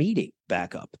occupy the meeting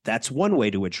back up. That's one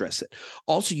way to address it.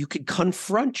 Also, you could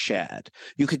confront Chad.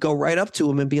 You could go right up to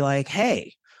him and be like,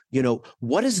 hey,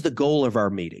 what is the goal of our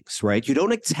meetings, right? You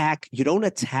don't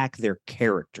attack their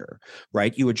character,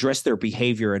 right? You address their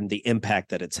behavior and the impact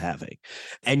that it's having.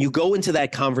 And you go into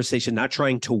that conversation not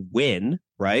trying to win,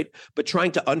 right? But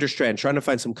trying to understand, trying to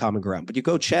find some common ground. But you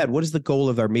go, Chad, what is the goal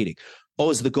of our meeting?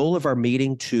 Oh, is the goal of our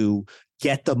meeting to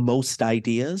get the most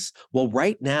ideas? Well,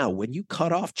 right now, when you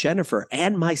cut off Jennifer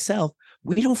and myself,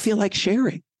 we don't feel like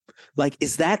sharing. Like,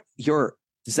 is that your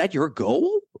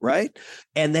goal? Right.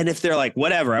 And then if they're like,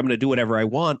 whatever, I'm going to do whatever I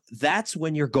want. That's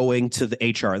when you're going to the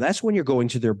HR. That's when you're going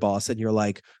to their boss and you're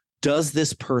like, Does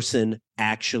this person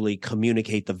actually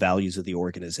communicate the values of the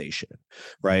organization,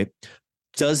 right?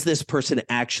 Does this person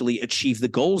actually achieve the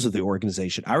goals of the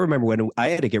organization? I remember when I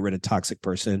had to get rid of a toxic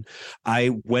person,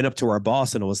 I went up to our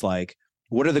boss and was like,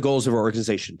 what are the goals of our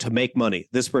organization? To make money.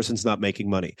 This person's not making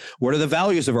money. What are the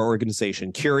values of our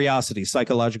organization? Curiosity,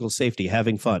 psychological safety,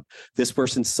 having fun. This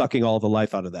person's sucking all the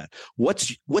life out of that. What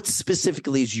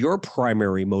specifically is your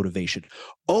primary motivation?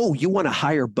 Oh, you want a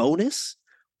higher bonus?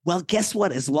 Well, guess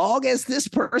what? As long as this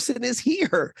person is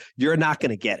here, you're not going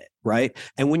to get it, right?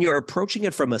 And when you're approaching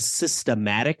it from a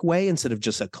systematic way instead of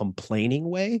just a complaining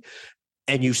way,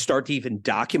 and you start to even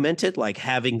document it, like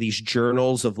having these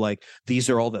journals of like, these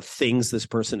are all the things this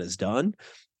person has done,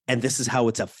 and this is how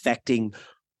it's affecting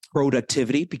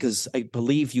productivity, because I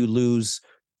believe you lose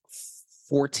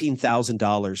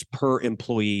 $14,000 per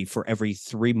employee for every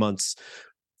 3 months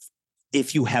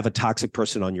if you have a toxic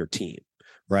person on your team.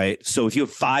 Right. So if you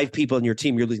have 5 people in your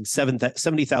team, you're losing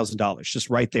 $70,000 just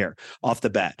right there off the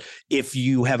bat. If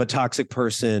you have a toxic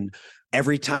person,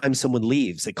 every time someone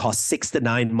leaves, it costs 6 to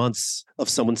 9 months of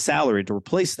someone's salary to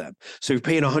replace them. So you're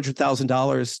paying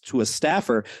 $100,000 to a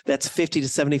staffer, that's $50,000 to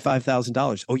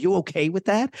 $75,000. Are you okay with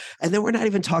that? And then we're not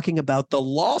even talking about the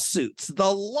lawsuits.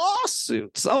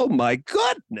 Oh my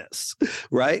goodness,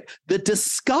 right? The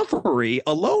discovery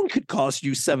alone could cost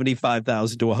you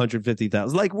 $75,000 to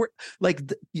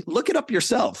 $150,000. Look it up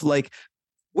yourself. Like,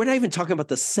 we're not even talking about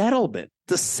the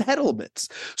settlements.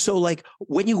 So like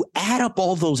when you add up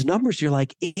all those numbers, you're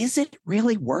like, is it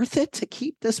really worth it to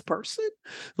keep this person?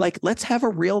 Like, let's have a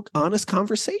real honest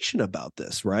conversation about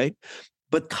this, right?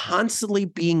 But constantly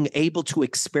being able to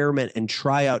experiment and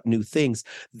try out new things,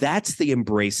 that's the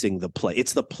embracing the play.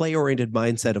 It's the play-oriented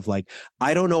mindset of like,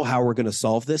 I don't know how we're going to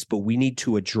solve this, but we need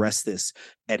to address this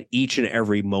at each and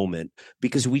every moment,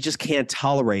 because we just can't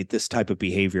tolerate this type of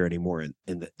behavior anymore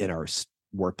in our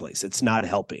workplace. It's not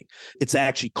helping. It's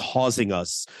actually causing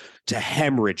us to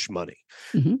hemorrhage money.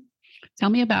 Mm-hmm. Tell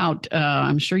me about,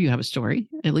 I'm sure you have a story,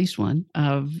 at least one,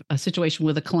 of a situation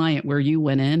with a client where you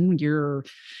went in, you're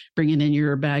bringing in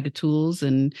your bag of tools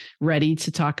and ready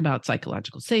to talk about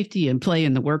psychological safety and play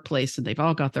in the workplace, and they've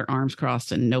all got their arms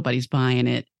crossed and nobody's buying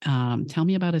it. Tell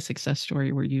me about a success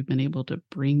story where you've been able to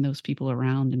bring those people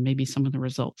around and maybe some of the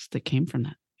results that came from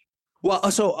that.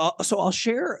 Well, so I'll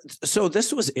share. So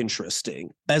this was interesting.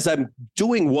 As I'm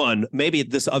doing one, maybe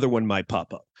this other one might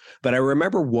pop up. But I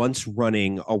remember once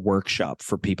running a workshop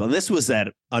for people. And this was at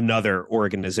another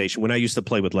organization when I used to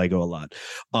play with Lego a lot.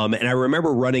 And I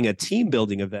remember running a team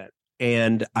building event.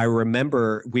 And I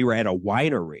remember we were at a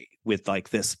winery with like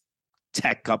this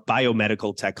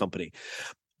biomedical tech company.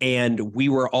 And we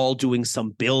were all doing some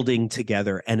building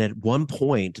together. And at one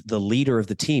point, the leader of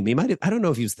the team, I don't know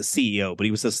if he was the CEO, but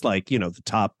he was just like, the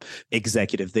top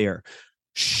executive there,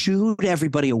 shooed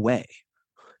everybody away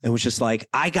and was just like,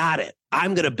 I got it.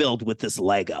 I'm going to build with this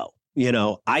Lego.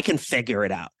 I can figure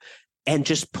it out. And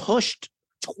just pushed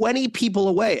 20 people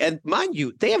away. And mind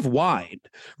you, they have wine,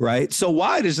 right? So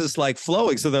wine is just like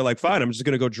flowing. So they're like, fine, I'm just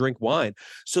going to go drink wine.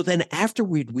 So then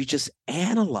afterward, we just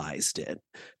analyzed it.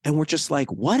 And we're just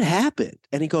like, what happened?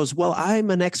 And he goes, well, I'm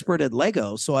an expert at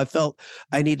Lego, so I felt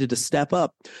I needed to step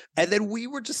up. And then we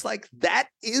were just like, that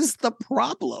is the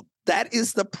problem. That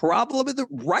is the problem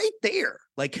right there.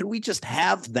 Like, can we just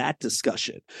have that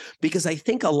discussion? Because I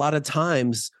think a lot of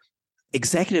times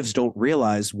executives don't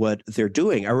realize what they're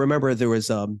doing. I remember there was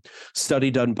a study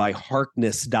done by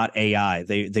Harkness.ai.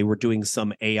 They were doing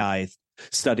some AI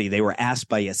study. They were asked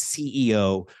by a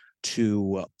CEO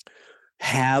to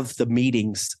have the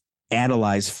meetings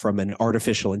analyzed from an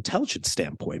artificial intelligence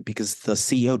standpoint, because the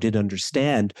CEO didn't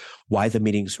understand why the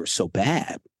meetings were so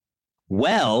bad.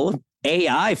 Well,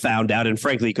 AI found out, and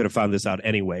frankly, he could have found this out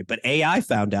anyway, but AI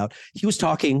found out he was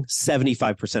talking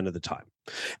 75% of the time.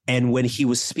 And when he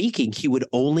was speaking, he would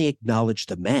only acknowledge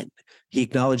the men. He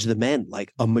acknowledged the men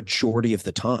like a majority of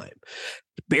the time,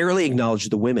 barely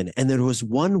acknowledged the women. And there was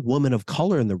one woman of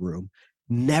color in the room,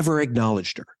 never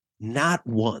acknowledged her, not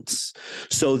once.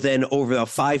 So then over a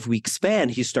 5-week span,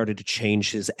 he started to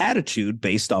change his attitude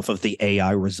based off of the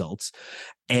AI results,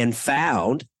 and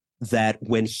found that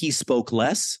when he spoke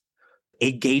less,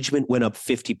 engagement went up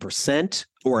 50%,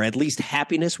 or at least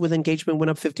happiness with engagement went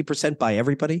up 50% by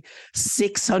everybody,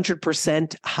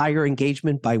 600% higher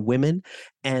engagement by women.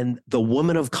 And the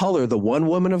woman of color, the one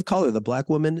woman of color, the Black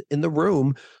woman in the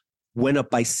room, went up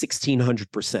by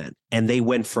 1,600%. And they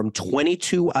went from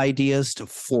 22 ideas to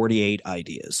 48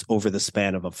 ideas over the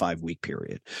span of a 5-week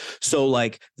period. So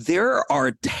like, there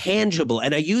are tangible,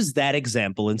 and I use that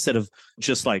example instead of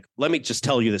just like, let me just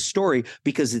tell you the story,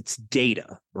 because it's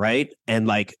data, right? And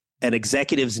like, and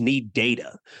executives need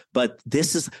data. But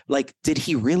this is like, did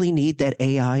he really need that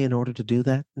AI in order to do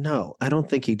that? No, I don't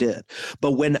think he did.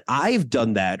 But when I've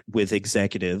done that with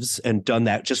executives and done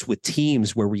that just with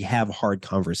teams where we have hard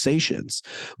conversations,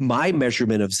 my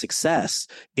measurement of success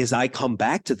is I come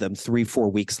back to them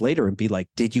 3-4 weeks later and be like,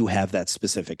 did you have that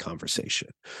specific conversation?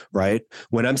 Right?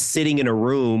 When I'm sitting in a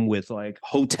room with like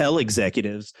hotel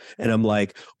executives and I'm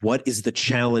like, what is the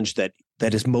challenge that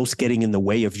is most getting in the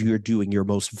way of you doing your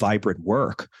most vibrant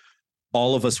work?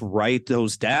 All of us write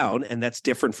those down, and that's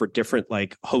different for different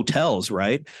like hotels,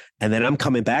 right? And then I'm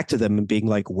coming back to them and being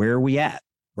like, where are we at?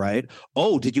 Right?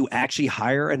 Oh, did you actually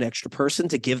hire an extra person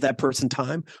to give that person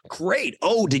time? Great.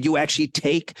 Oh, did you actually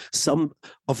take some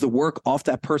of the work off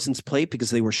that person's plate because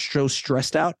they were so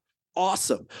stressed out?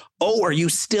 Awesome. Oh, are you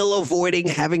still avoiding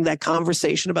having that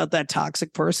conversation about that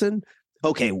toxic person?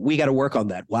 Okay, we got to work on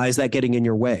that. Why is that getting in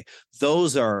your way?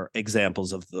 Those are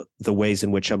examples of the ways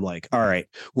in which I'm like, all right,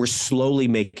 we're slowly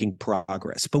making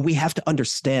progress. But we have to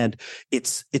understand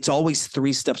it's always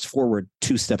 3 steps forward,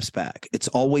 2 steps back. It's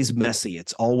always messy.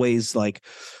 It's always like,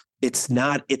 it's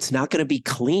not going to be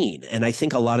clean. And I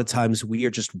think a lot of times we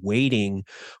are just waiting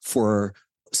for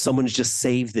someone to just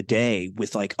save the day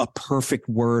with like a perfect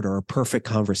word or a perfect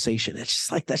conversation. It's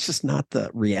just like, that's just not the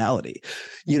reality.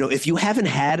 You know, if you haven't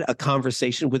had a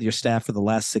conversation with your staff for the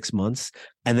last 6 months,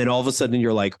 and then all of a sudden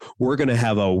you're like, we're going to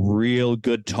have a real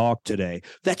good talk today.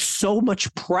 That's so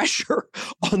much pressure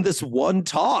on this one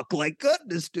talk. Like,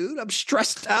 goodness, dude, I'm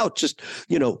stressed out. Just,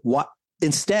 you know, what?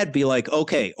 Instead, be like,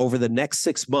 okay, over the next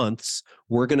 6 months,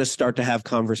 we're going to start to have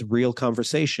real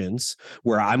conversations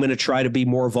where I'm going to try to be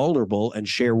more vulnerable and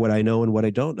share what I know and what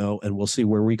I don't know, and we'll see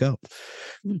where we go.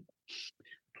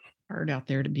 Hard out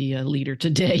there to be a leader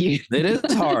today. It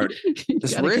is hard.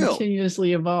 It's real.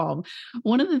 Continuously evolve.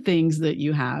 One of the things that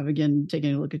you have, again,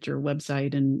 taking a look at your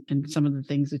website and some of the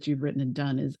things that you've written and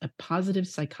done, is a positive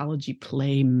psychology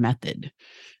play method.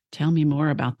 Tell me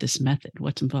more about this method.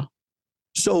 What's involved?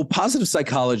 So positive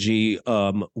psychology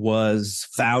was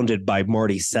founded by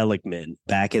Marty Seligman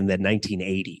back in the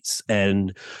 1980s.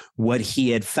 And what he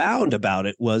had found about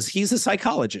it was he's a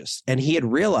psychologist. And he had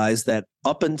realized that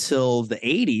up until the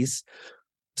 80s,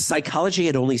 psychology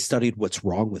had only studied what's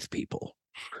wrong with people.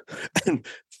 And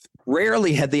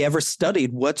rarely had they ever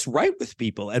studied what's right with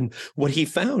people. And what he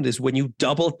found is when you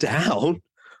double down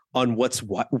on what's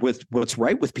right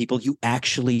with people, you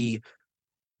actually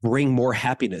bring more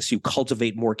happiness, you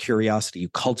cultivate more curiosity, you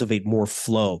cultivate more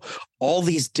flow, all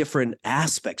these different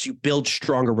aspects, you build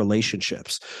stronger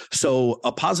relationships. So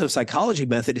a positive psychology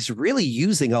method is really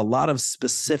using a lot of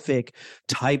specific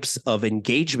types of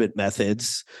engagement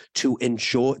methods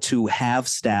to have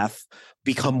staff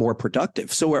become more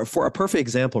productive. So for a perfect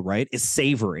example, right, is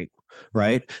savoring.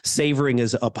 Right? Savoring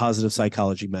is a positive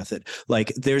psychology method.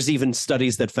 Like there's even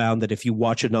studies that found that if you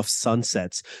watch enough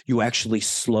sunsets, you actually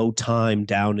slow time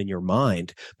down in your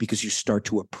mind because you start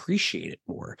to appreciate it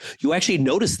more. You actually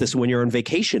notice this when you're on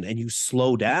vacation and you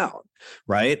slow down.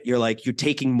 Right? You're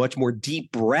taking much more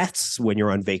deep breaths when you're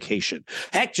on vacation.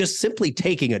 Heck, just simply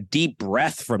taking a deep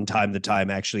breath from time to time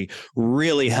actually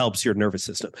really helps your nervous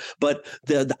system. But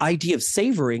the idea of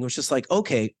savoring was just like,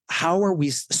 okay,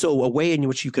 so a way in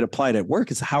which you could apply it at work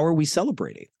is how are we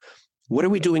celebrating? What are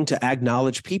we doing to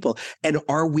acknowledge people? And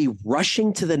are we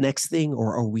rushing to the next thing,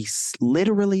 or are we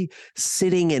literally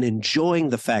sitting and enjoying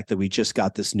the fact that we just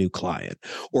got this new client,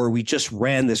 or we just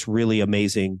ran this really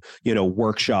amazing,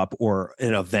 workshop or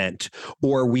an event,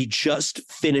 or we just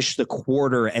finished the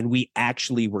quarter and we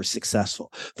actually were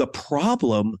successful? The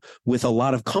problem with a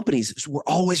lot of companies is we're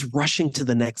always rushing to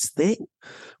the next thing.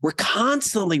 We're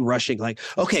constantly rushing like,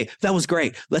 okay, that was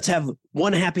great. Let's have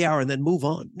one happy hour and then move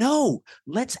on. No,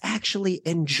 let's actually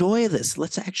enjoy this.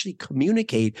 Let's actually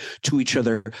communicate to each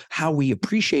other how we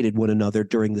appreciated one another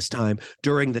during this time,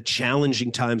 during the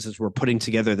challenging times as we're putting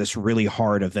together this really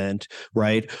hard event,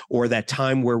 right? Or that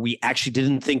time where we actually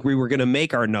didn't think we were going to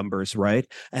make our numbers, right?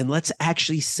 And let's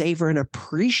actually savor and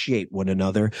appreciate one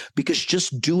another, because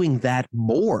just doing that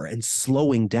more and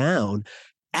slowing down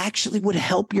actually would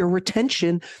help your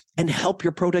retention and help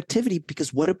your productivity,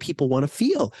 because what do people want to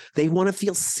feel? They want to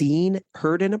feel seen,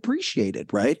 heard, and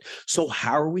appreciated, right? So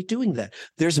how are we doing that?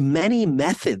 There's many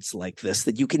methods like this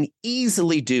that you can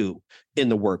easily do in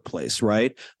the workplace,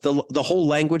 right? The whole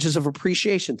languages of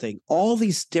appreciation thing, all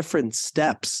these different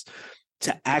steps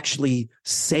to actually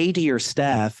say to your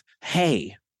staff,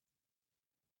 hey,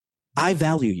 I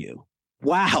value you.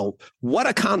 Wow, what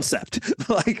a concept.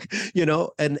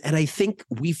 And I think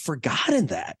we've forgotten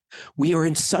that. We are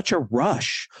in such a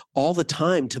rush all the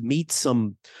time to meet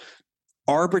some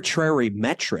arbitrary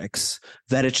metrics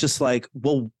that it's just like,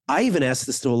 well, I even ask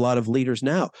this to a lot of leaders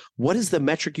now. What is the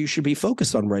metric you should be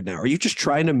focused on right now? Are you just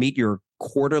trying to meet your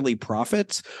quarterly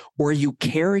profits, or are you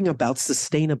caring about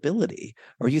sustainability?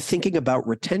 Are you thinking about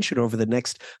retention over the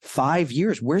next 5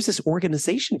 years? Where's this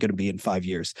organization going to be in 5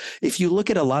 years? If you look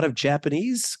at a lot of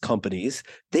Japanese companies,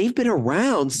 they've been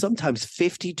around sometimes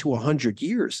 50 to 100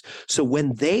 years. So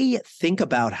when they think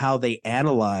about how they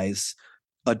analyze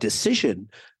a decision,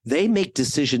 they make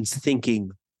decisions thinking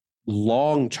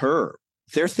long term.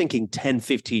 They're thinking 10,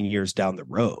 15 years down the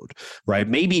road, right?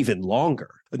 Maybe even longer.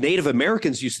 Native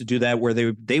Americans used to do that, where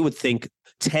they would think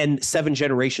 7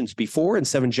 generations before and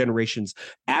 7 generations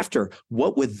after.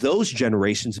 What would those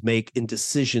generations make in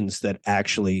decisions that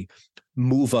actually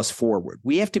move us forward?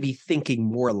 We have to be thinking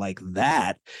more like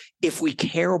that if we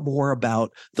care more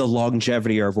about the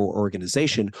longevity of our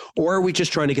organization. Or are we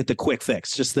just trying to get the quick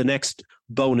fix, just the next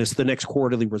bonus, the next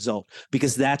quarterly result?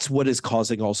 Because that's what is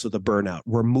causing also the burnout.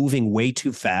 We're moving way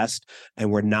too fast,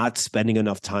 and we're not spending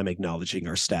enough time acknowledging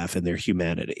our staff and their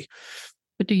humanity.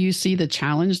 But do you see the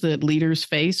challenge that leaders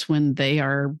face when they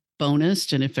are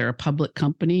bonused? And if they're a public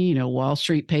company, Wall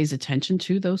Street pays attention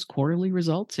to those quarterly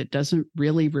results. It doesn't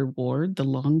really reward the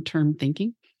long-term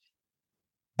thinking.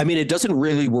 I mean, it doesn't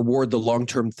really reward the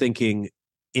long-term thinking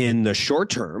in the short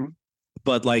term,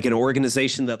 but like an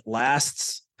organization that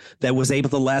was able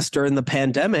to last during the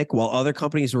pandemic while other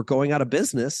companies were going out of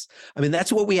business. I mean,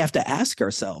 that's what we have to ask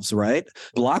ourselves, right?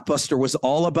 Blockbuster was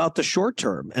all about the short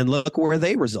term, and look where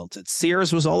they resulted.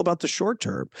 Sears was all about the short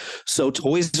term. So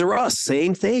Toys R Us,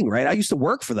 same thing, right? I used to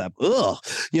work for them.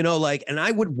 And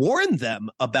I would warn them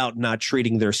about not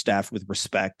treating their staff with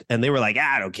respect. And they were like,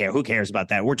 I don't care. Who cares about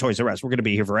that? We're Toys R Us. We're going to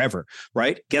be here forever,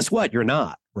 right? Guess what? You're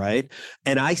not. Right.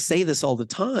 And I say this all the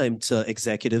time to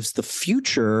executives. The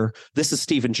future, this is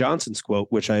Stephen Johnson's quote,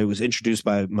 which I was introduced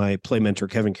by my play mentor,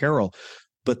 Kevin Carroll.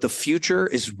 But the future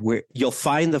is where you'll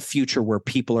find the future where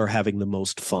people are having the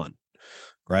most fun.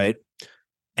 Right.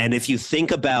 And if you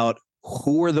think about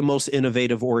who are the most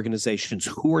innovative organizations,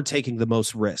 who are taking the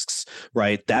most risks,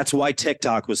 right? That's why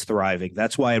TikTok was thriving.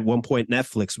 That's why at one point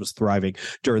Netflix was thriving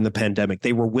during the pandemic.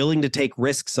 They were willing to take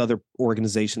risks other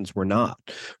organizations were not,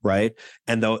 right?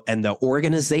 And the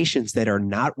organizations that are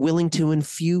not willing to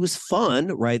infuse fun,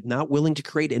 right? Not willing to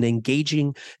create an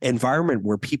engaging environment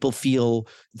where people feel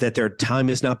that their time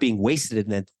is not being wasted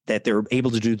and that they're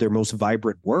able to do their most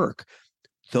vibrant work.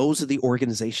 Those are the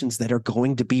organizations that are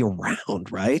going to be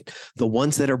around, right? The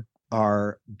ones that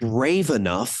are brave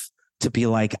enough to be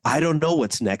like, I don't know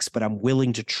what's next, but I'm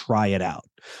willing to try it out,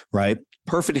 right?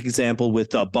 Perfect example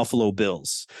with Buffalo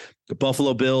Bills. The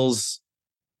Buffalo Bills,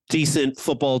 decent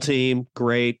football team,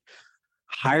 great.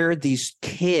 Hired these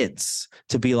kids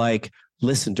to be like,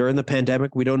 listen, during the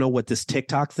pandemic, we don't know what this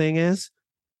TikTok thing is.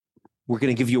 We're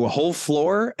going to give you a whole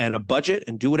floor and a budget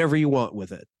and do whatever you want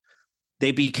with it.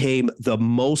 They became the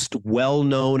most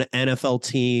well-known NFL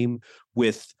team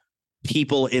with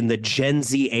people in the Gen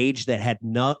Z age that had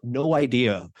no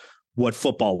idea what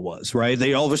football was, right?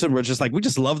 They all of a sudden were just like, we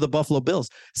just love the Buffalo Bills.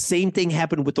 Same thing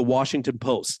happened with the Washington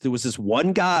Post. There was this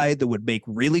one guy that would make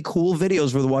really cool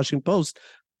videos for the Washington Post.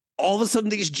 All of a sudden,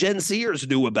 these Gen Zers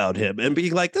knew about him and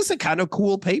being like, this is a kind of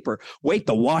cool paper. Wait,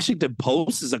 the Washington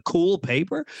Post is a cool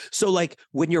paper? So like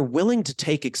when you're willing to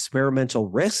take experimental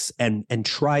risks and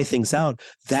try things out,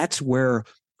 that's where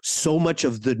so much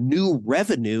of the new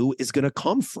revenue is going to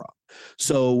come from.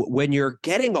 So when you're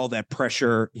getting all that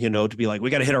pressure, to be like,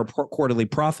 we got to hit our quarterly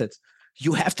profits,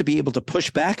 you have to be able to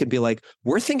push back and be like,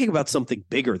 we're thinking about something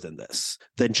bigger than this,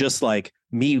 than just like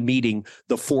me meeting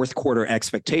the fourth quarter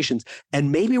expectations. And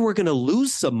maybe we're going to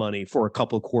lose some money for a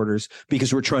couple of quarters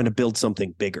because we're trying to build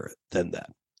something bigger than that.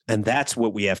 And that's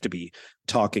what we have to be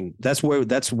talking. That's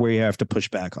where you have to push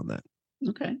back on that.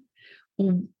 Okay.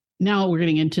 Well, now we're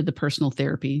getting into the personal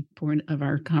therapy point of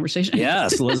our conversation.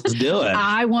 Yes, let's do it.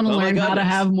 I want to learn how to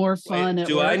have more fun. Wait,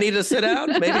 do I need to sit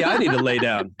down? Maybe I need to lay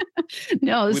down.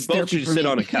 No, we both should sit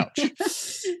on a couch.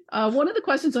 One of the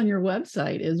questions on your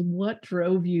website is what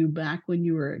drove you back when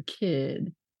you were a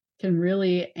kid can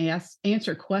really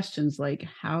answer questions like,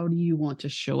 how do you want to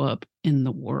show up in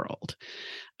the world?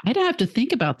 I'd have to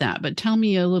think about that, but tell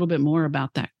me a little bit more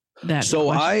about that. So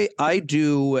I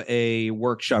do a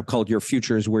workshop called Your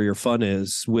Future is Where Your Fun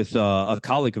Is with a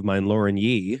colleague of mine, Lauren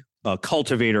Yee, a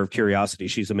cultivator of curiosity.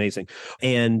 She's amazing.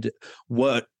 And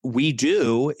what we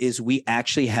do is we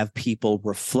actually have people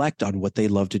reflect on what they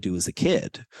love to do as a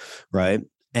kid, right?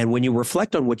 And when you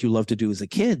reflect on what you love to do as a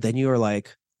kid, then you're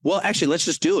like, well, actually, let's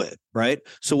just do it, right?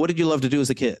 So what did you love to do as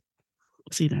a kid?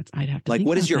 See, I'd have to like, think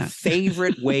what is about your that.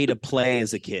 favorite way to play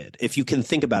as a kid? If you can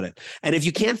think about it. And if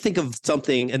you can't think of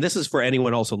something, and this is for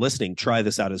anyone also listening, try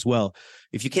this out as well.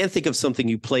 If you can't think of something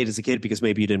you played as a kid because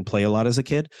maybe you didn't play a lot as a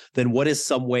kid, then what is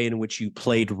some way in which you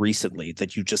played recently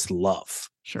that you just love?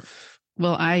 Sure.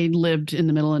 Well, I lived in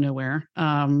the middle of nowhere.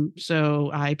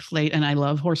 So I played, and I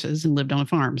love horses and lived on a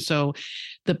farm. So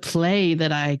the play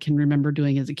that I can remember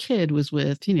doing as a kid was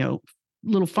with,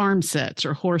 little farm sets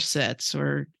or horse sets,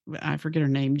 or I forget her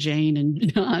name, Jane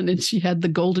and John, and she had the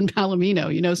golden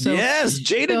palomino, so. Yes,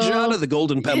 Jane and John of the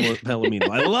golden palomino.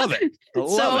 I love it.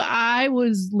 I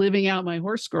was living out my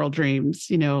horse girl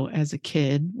dreams, as a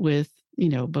kid with,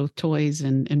 both toys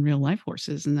and real life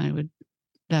horses. And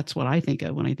that's what I think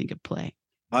of when I think of play.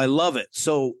 I love it.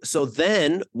 So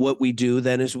then what we do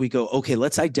then is we go, okay,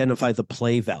 let's identify the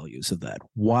play values of that.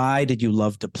 Why did you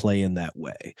love to play in that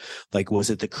way? Like, was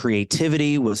it the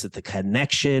creativity? Was it the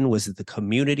connection? Was it the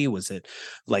community? Was it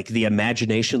like the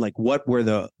imagination? Like, what were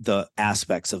the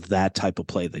aspects of that type of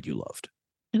play that you loved?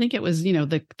 I think it was,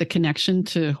 the connection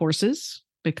to horses,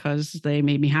 because they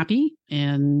made me happy,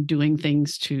 and doing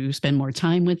things to spend more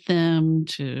time with them,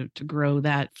 to grow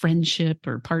that friendship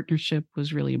or partnership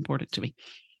was really important to me.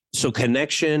 So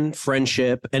connection,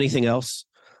 friendship, anything else?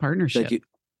 Partnership.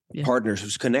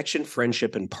 Partners, connection,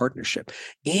 friendship, and partnership.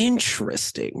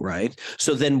 Interesting, right?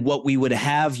 So then what we would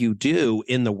have you do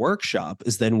in the workshop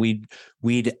is then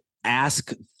we'd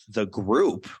ask the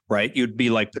group, right? You'd be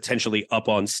like potentially up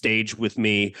on stage with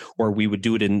me, or we would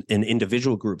do it in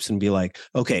individual groups and be like,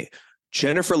 okay,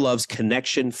 Jennifer loves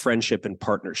connection, friendship, and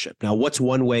partnership. Now, what's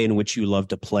one way in which you love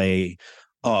to play?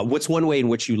 What's one way in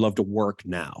which you love to work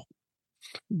now?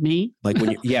 Me? Like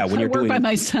when you're work doing by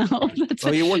myself.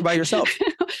 You work by yourself.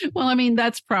 Well, I mean,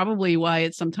 that's probably why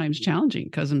it's sometimes challenging,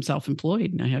 because I'm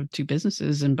self-employed and I have 2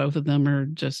 businesses and both of them are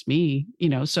just me,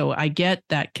 so I get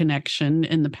that connection.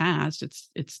 In the past,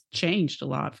 it's changed a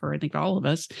lot for, I think, all of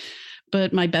us.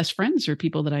 But my best friends are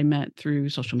people that I met through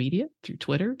social media, through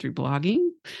Twitter, through blogging,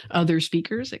 other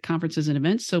speakers at conferences and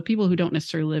events. So people who don't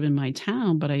necessarily live in my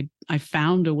town, but I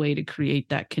found a way to create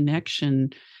that connection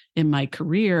in my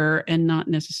career and not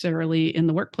necessarily in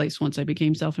the workplace once I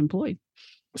became self-employed.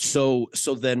 So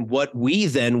then what we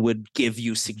then would give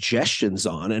you suggestions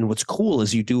on, and what's cool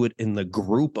is you do it in the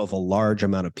group of a large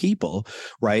amount of people,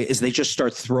 right? Is they just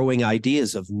start throwing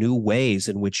ideas of new ways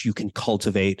in which you can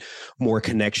cultivate more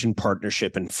connection,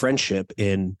 partnership, and friendship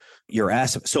in your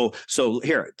asset. So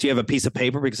here, do you have a piece of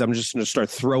paper? Because I'm just going to start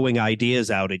throwing ideas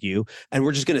out at you, and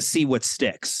we're just going to see what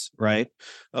sticks, right?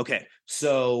 Okay.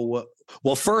 So,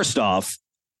 well, first off,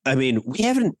 I mean,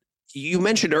 you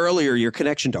mentioned earlier your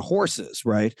connection to horses,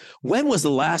 right? When was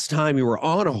the last time you were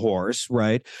on a horse,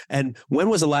 right? And when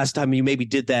was the last time you maybe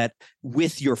did that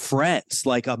with your friends,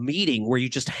 like a meeting where you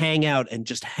just hang out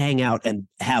and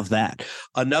have that?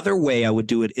 Another way I would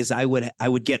do it is I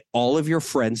would get all of your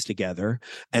friends together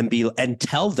and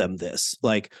tell them this,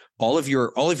 like all of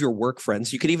your work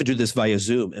friends. You could even do this via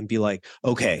Zoom and be like,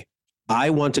 okay, I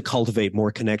want to cultivate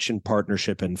more connection,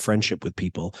 partnership, and friendship with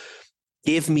people.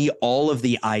 Give me all of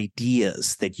the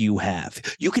ideas that you have.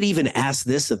 You could even ask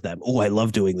this of them. Oh, I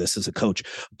love doing this as a coach.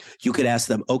 You could ask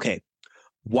them, okay,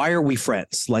 why are we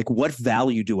friends? Like, what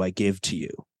value do I give to you?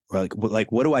 Like,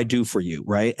 what do I do for you?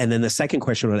 Right. And then the second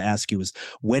question I would ask you is,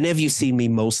 when have you seen me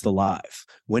most alive?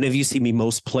 When have you seen me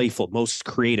most playful, most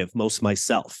creative, most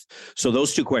myself? So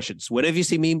those 2 questions, when have you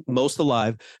seen me most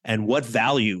alive, and what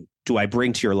value do I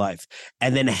bring to your life?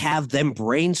 And then have them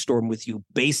brainstorm with you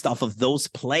based off of those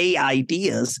play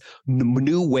ideas,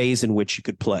 new ways in which you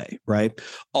could play, right?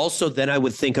 Also, then I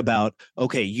would think about,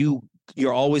 okay,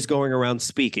 you're always going around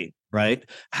speaking, right?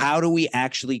 How do we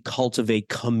actually cultivate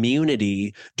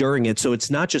community during it? So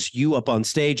it's not just you up on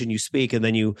stage and you speak and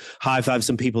then you high five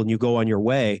some people and you go on your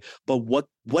way, but what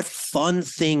fun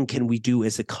thing can we do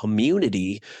as a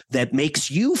community that makes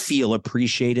you feel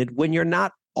appreciated when you're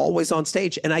not always on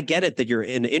stage? And I get it that you're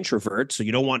an introvert, so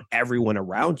you don't want everyone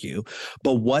around you,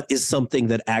 but what is something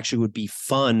that actually would be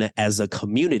fun as a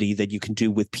community that you can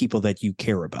do with people that you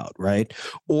care about, right?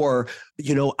 Or,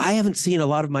 I haven't seen a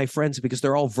lot of my friends because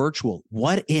they're all virtual.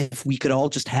 What if we could all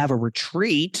just have a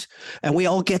retreat and we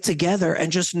all get together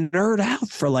and just nerd out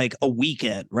for like a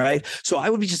weekend, right? So I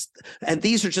would be and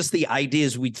these are just the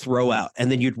ideas we'd throw out.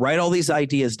 And then you'd write all these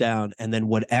ideas down, and then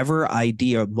whatever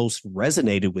idea most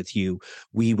resonated with you,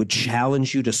 we would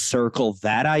challenge you to circle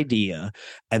that idea,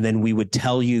 and then we would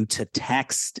tell you to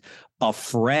text a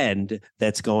friend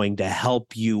that's going to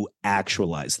help you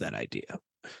actualize that idea.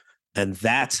 And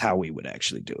that's how we would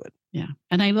actually do it. Yeah.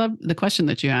 And I love the question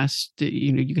that you asked.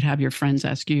 You could have your friends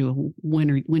ask you,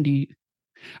 when do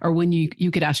Or when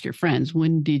you could ask your friends,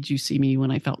 when did you see me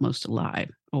when I felt most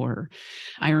alive? Or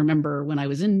I remember when I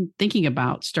was thinking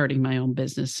about starting my own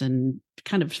business and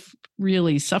kind of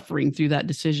really suffering through that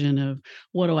decision of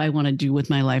what do I want to do with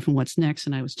my life and what's next.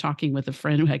 And I was talking with a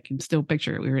friend who I can still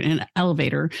picture it. We were in an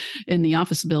elevator in the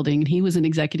office building, and he was an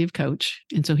executive coach.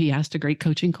 And so he asked a great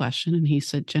coaching question. And he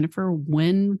said, Jennifer,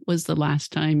 when was the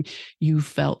last time you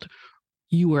felt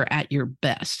you were at your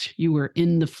best? You were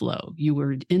in the flow, you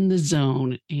were in the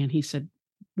zone. And he said,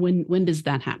 when does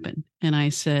that happen? And I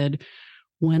said,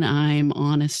 when I'm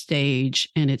on a stage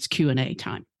and it's Q&A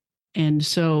time. And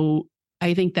so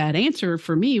I think that answer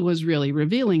for me was really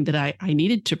revealing that I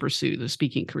needed to pursue the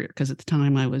speaking career, because at the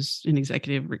time I was an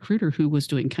executive recruiter who was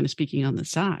doing kind of speaking on the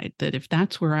side, that if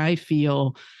that's where I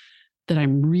feel that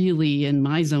I'm really in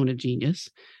my zone of genius,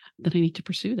 then I need to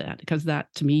pursue that, because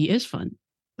that to me is fun.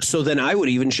 So then I would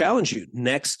even challenge you.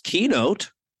 Next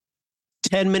keynote,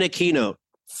 10-minute keynote,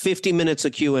 50 minutes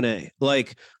of Q&A.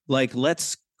 Like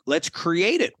let's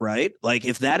create it, right? Like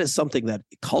if that is something that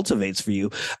cultivates for you.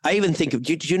 I even think of,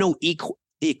 do you know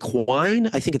equine?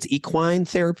 I think it's equine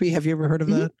therapy. Have you ever heard of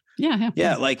that? Yeah.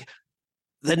 Yeah. Like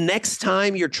the next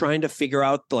time you're trying to figure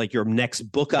out like your next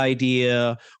book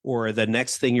idea or the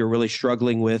next thing you're really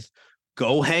struggling with,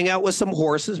 go hang out with some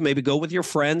horses, maybe go with your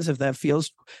friends if that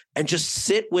feels, and just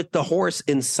sit with the horse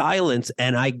in silence.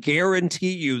 And I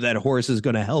guarantee you that horse is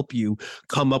going to help you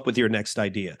come up with your next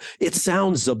idea. It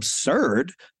sounds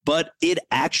absurd, but it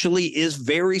actually is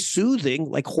very soothing.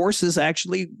 Like horses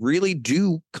actually really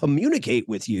do communicate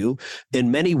with you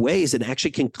in many ways and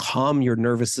actually can calm your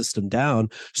nervous system down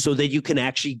so that you can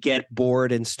actually get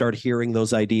bored and start hearing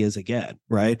those ideas again,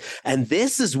 right? And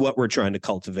this is what we're trying to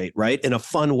cultivate, right? In a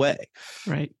fun way.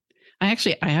 Right. I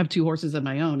have 2 horses of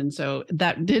my own. And so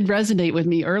that did resonate with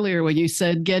me earlier when you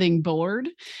said getting bored.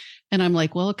 And I'm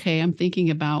like, well, okay, I'm thinking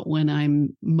about when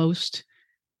I'm most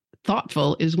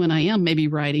thoughtful is when I am maybe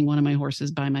riding one of my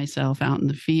horses by myself out in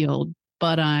the field,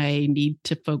 but I need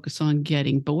to focus on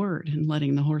getting bored and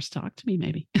letting the horse talk to me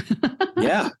maybe.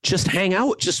 Yeah, just hang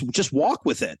out, just walk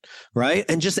with it, right?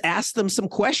 And just ask them some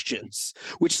questions,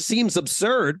 which seems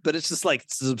absurd, but it's just like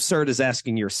it's as absurd as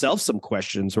asking yourself some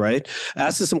questions, right?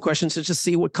 Ask them some questions to just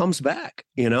see what comes back,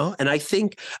 you know? And I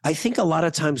think a lot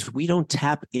of times we don't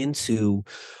tap into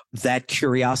that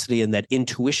curiosity and that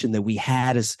intuition that we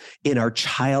had as in our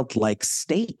childlike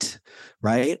state,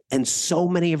 right? And so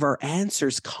many of our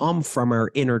answers come from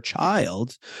our inner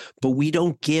child, but we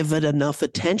don't give it enough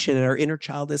attention. And our inner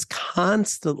child is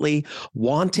constantly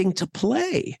wanting to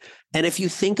play. And if you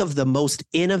think of the most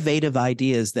innovative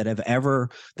ideas that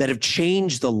have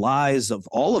changed the lives of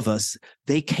all of us,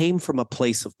 they came from a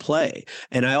place of play.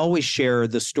 And I always share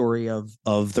the story of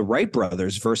the Wright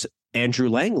brothers versus Andrew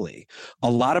Langley. A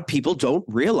lot of people don't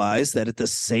realize that at the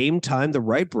same time, the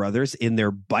Wright brothers in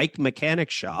their bike mechanic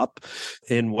shop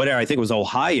in whatever, I think it was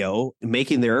Ohio,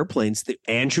 making their airplanes,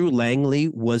 Andrew Langley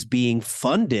was being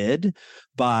funded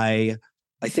by,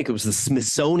 I think it was the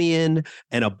Smithsonian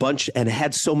and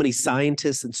had so many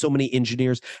scientists and so many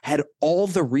engineers, had all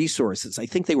the resources. I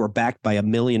think they were backed by $1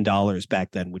 million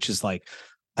back then, which is like,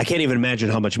 I can't even imagine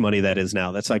how much money that is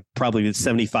now. That's like probably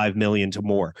 75 million to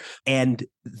more. And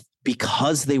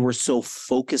because they were so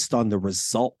focused on the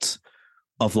result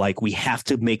of like, we have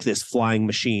to make this flying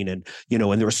machine and, you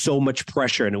know, and there was so much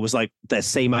pressure and it was like that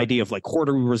same idea of like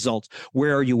quarterly results.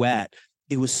 Where are you at?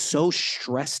 It was so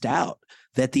stressed out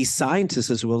that these scientists,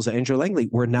 as well as Andrew Langley,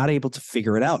 were not able to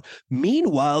figure it out.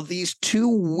 Meanwhile, these 2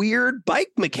 weird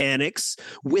bike mechanics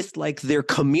with like their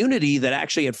community that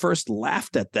actually at first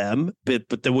laughed at them,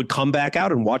 but they would come back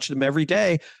out and watch them every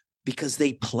day because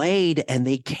they played and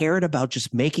they cared about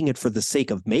just making it for the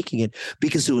sake of making it,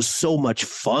 because it was so much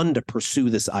fun to pursue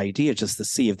this idea just to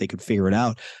see if they could figure it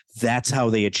out. That's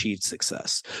how they achieved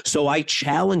success. So I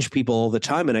challenge people all the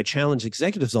time, and I challenge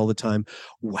executives all the time.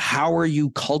 How are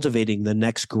you cultivating the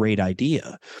next great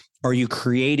idea? Are you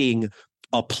creating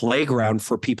a playground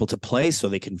for people to play so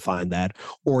they can find that?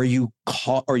 Or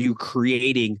are you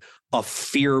creating a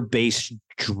fear-based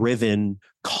driven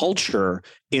culture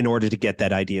in order to get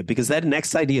that idea? Because that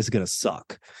next idea is going to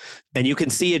suck. And you can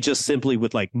see it just simply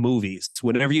with like movies.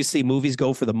 Whenever you see movies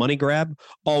go for the money grab,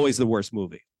 always the worst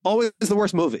movie. Always the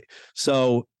worst movie.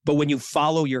 So, but when you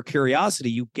follow your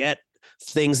curiosity, you get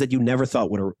things that you never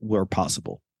thought were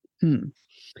possible.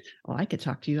 Well, I could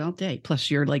talk to you all day. Plus,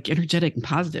 you're like energetic and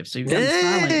positive. So you've got me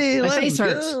smiling. My face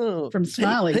hurts from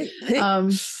smiling.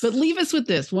 But leave us with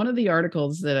this. One of the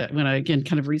articles that when I, again,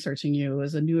 kind of researching you,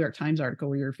 was a New York Times article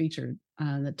where you were featured.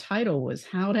 The title was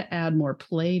How to Add More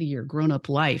Play to Your Grown-Up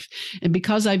Life. And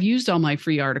because I've used all my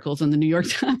free articles in the New York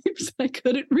Times, I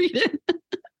couldn't read it.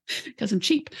 Because I'm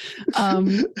cheap.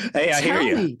 Hey, I hear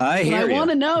you. I want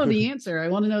to know the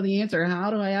answer.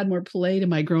 How do I add more play to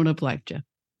my grown-up life, Jeff?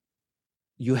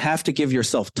 You have to give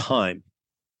yourself time.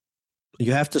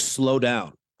 You have to slow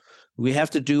down. We have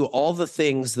to do all the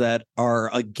things that are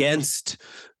against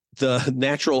the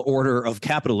natural order of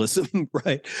capitalism,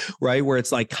 right? Where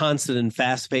it's like constant and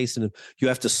fast-paced, and you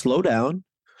have to slow down.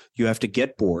 You have to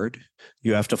get bored.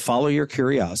 You have to follow your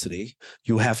curiosity.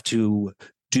 You have to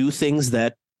do things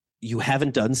that you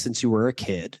haven't done since you were a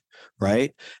kid,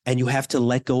 right? And you have to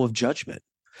let go of judgment.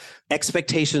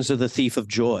 Expectations are the thief of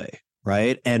joy,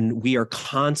 right? And we are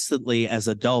constantly, as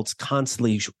adults,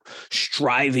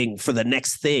 striving for the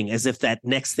next thing, as if that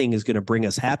next thing is going to bring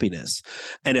us happiness.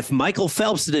 And if Michael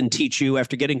Phelps didn't teach you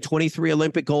after getting 23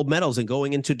 Olympic gold medals and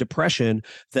going into depression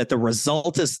that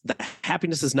the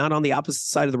happiness is not on the opposite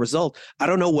side of the result, I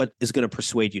don't know what is going to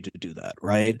persuade you to do that,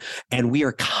 right? And we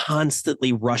are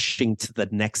constantly rushing to the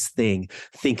next thing,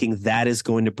 thinking that is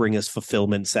going to bring us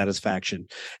fulfillment, satisfaction.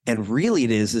 And really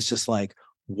it's just like,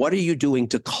 what are you doing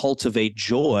to cultivate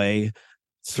joy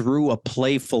through a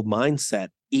playful mindset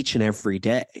each and every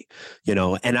day?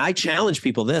 And I challenge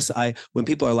people when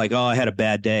people are like, oh, I had a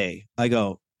bad day. I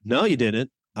go, no, you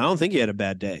didn't. I don't think you had a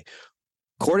bad day.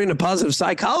 According to positive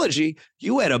psychology,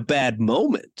 you had a bad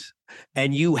moment.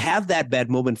 And you have that bad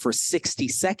moment for 60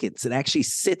 seconds. It actually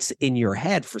sits in your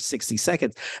head for 60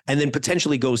 seconds and then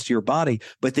potentially goes to your body.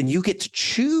 But then you get to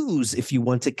choose if you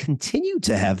want to continue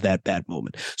to have that bad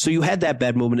moment. So you had that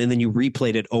bad moment and then you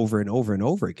replayed it over and over and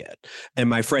over again. And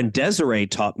my friend Desiree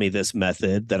taught me this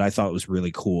method that I thought was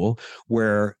really cool,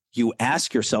 where you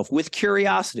ask yourself with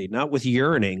curiosity, not with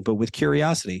yearning, but with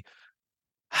curiosity,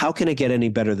 how can it get any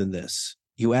better than this?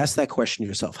 You ask that question to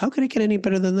yourself. How can it get any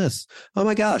better than this? Oh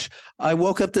my gosh. I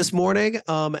woke up this morning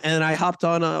and I hopped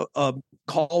on a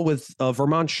call with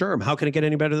Vermont Sherm. How can it get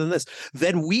any better than this?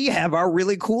 Then we have our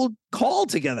really cool call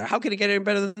together. How can it get any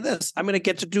better than this? I'm going to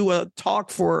get to do a talk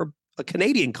for a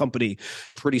Canadian company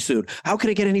pretty soon. How can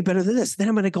it get any better than this? Then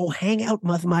I'm going to go hang out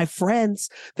with my friends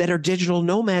that are digital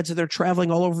nomads and they're traveling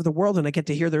all over the world and I get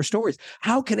to hear their stories.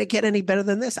 How can it get any better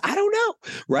than this? I don't know.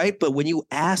 Right. But when you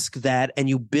ask that and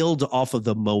you build off of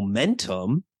the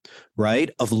momentum,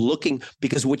 right, of looking,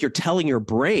 because what you're telling your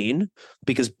brain,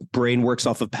 because brain works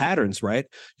off of patterns, right?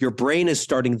 Your brain is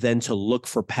starting then to look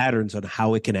for patterns on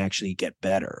how it can actually get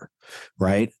better,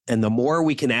 right? And the more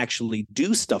we can actually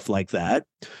do stuff like that,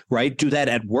 right? Do that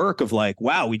at work of like,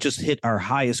 wow, we just hit our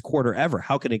highest quarter ever.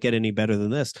 How can it get any better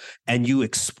than this? And you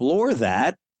explore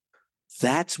that.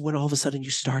 That's when all of a sudden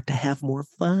you start to have more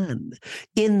fun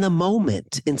in the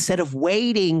moment. Instead of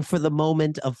waiting for the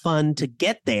moment of fun to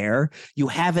get there, you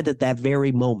have it at that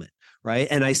very moment, right?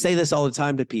 And I say this all the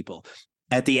time to people.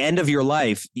 At the end of your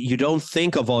life, you don't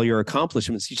think of all your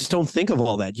accomplishments. You just don't think of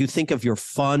all that. You think of your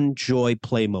fun, joy,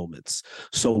 play moments.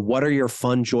 So what are your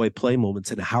fun, joy, play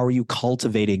moments, and how are you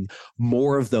cultivating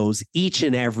more of those each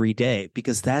and every day?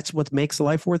 Because that's what makes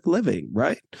life worth living,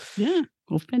 right? Yeah.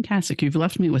 Well, fantastic. You've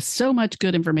left me with so much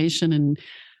good information. And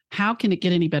how can it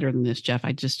get any better than this, Jeff?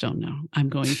 I just don't know. I'm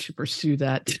going to pursue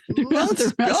that throughout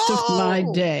the rest of my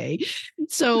day.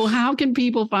 So how can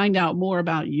people find out more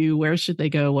about you? Where should they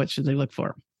go? What should they look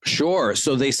for? Sure.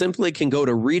 So they simply can go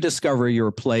to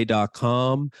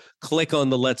rediscoveryourplay.com, click on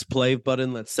the Let's Play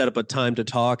button. Let's set up a time to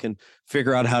talk and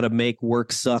figure out how to make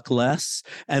work suck less.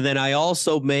 And then I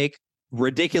also make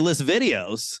ridiculous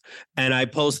videos and I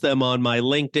post them on my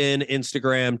LinkedIn,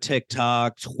 Instagram,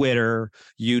 TikTok, Twitter,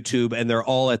 YouTube, and they're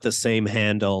all at the same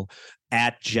handle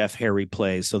at Jeff Harry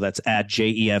Plays. So that's at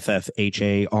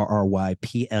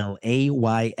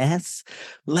JeffHarryPlays.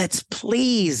 Let's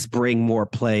please bring more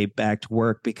play back to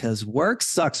work because work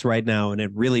sucks right now and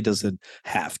it really doesn't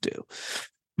have to.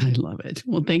 I love it.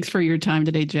 Well, thanks for your time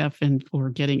today, Jeff, and for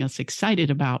getting us excited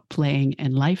about playing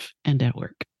in life and at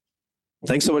work.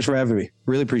 Thanks so much for having me.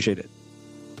 Really appreciate it.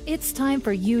 It's time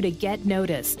for you to get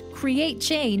noticed, create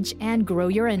change, and grow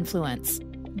your influence.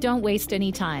 Don't waste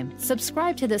any time.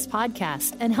 Subscribe to this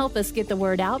podcast and help us get the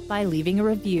word out by leaving a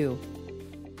review.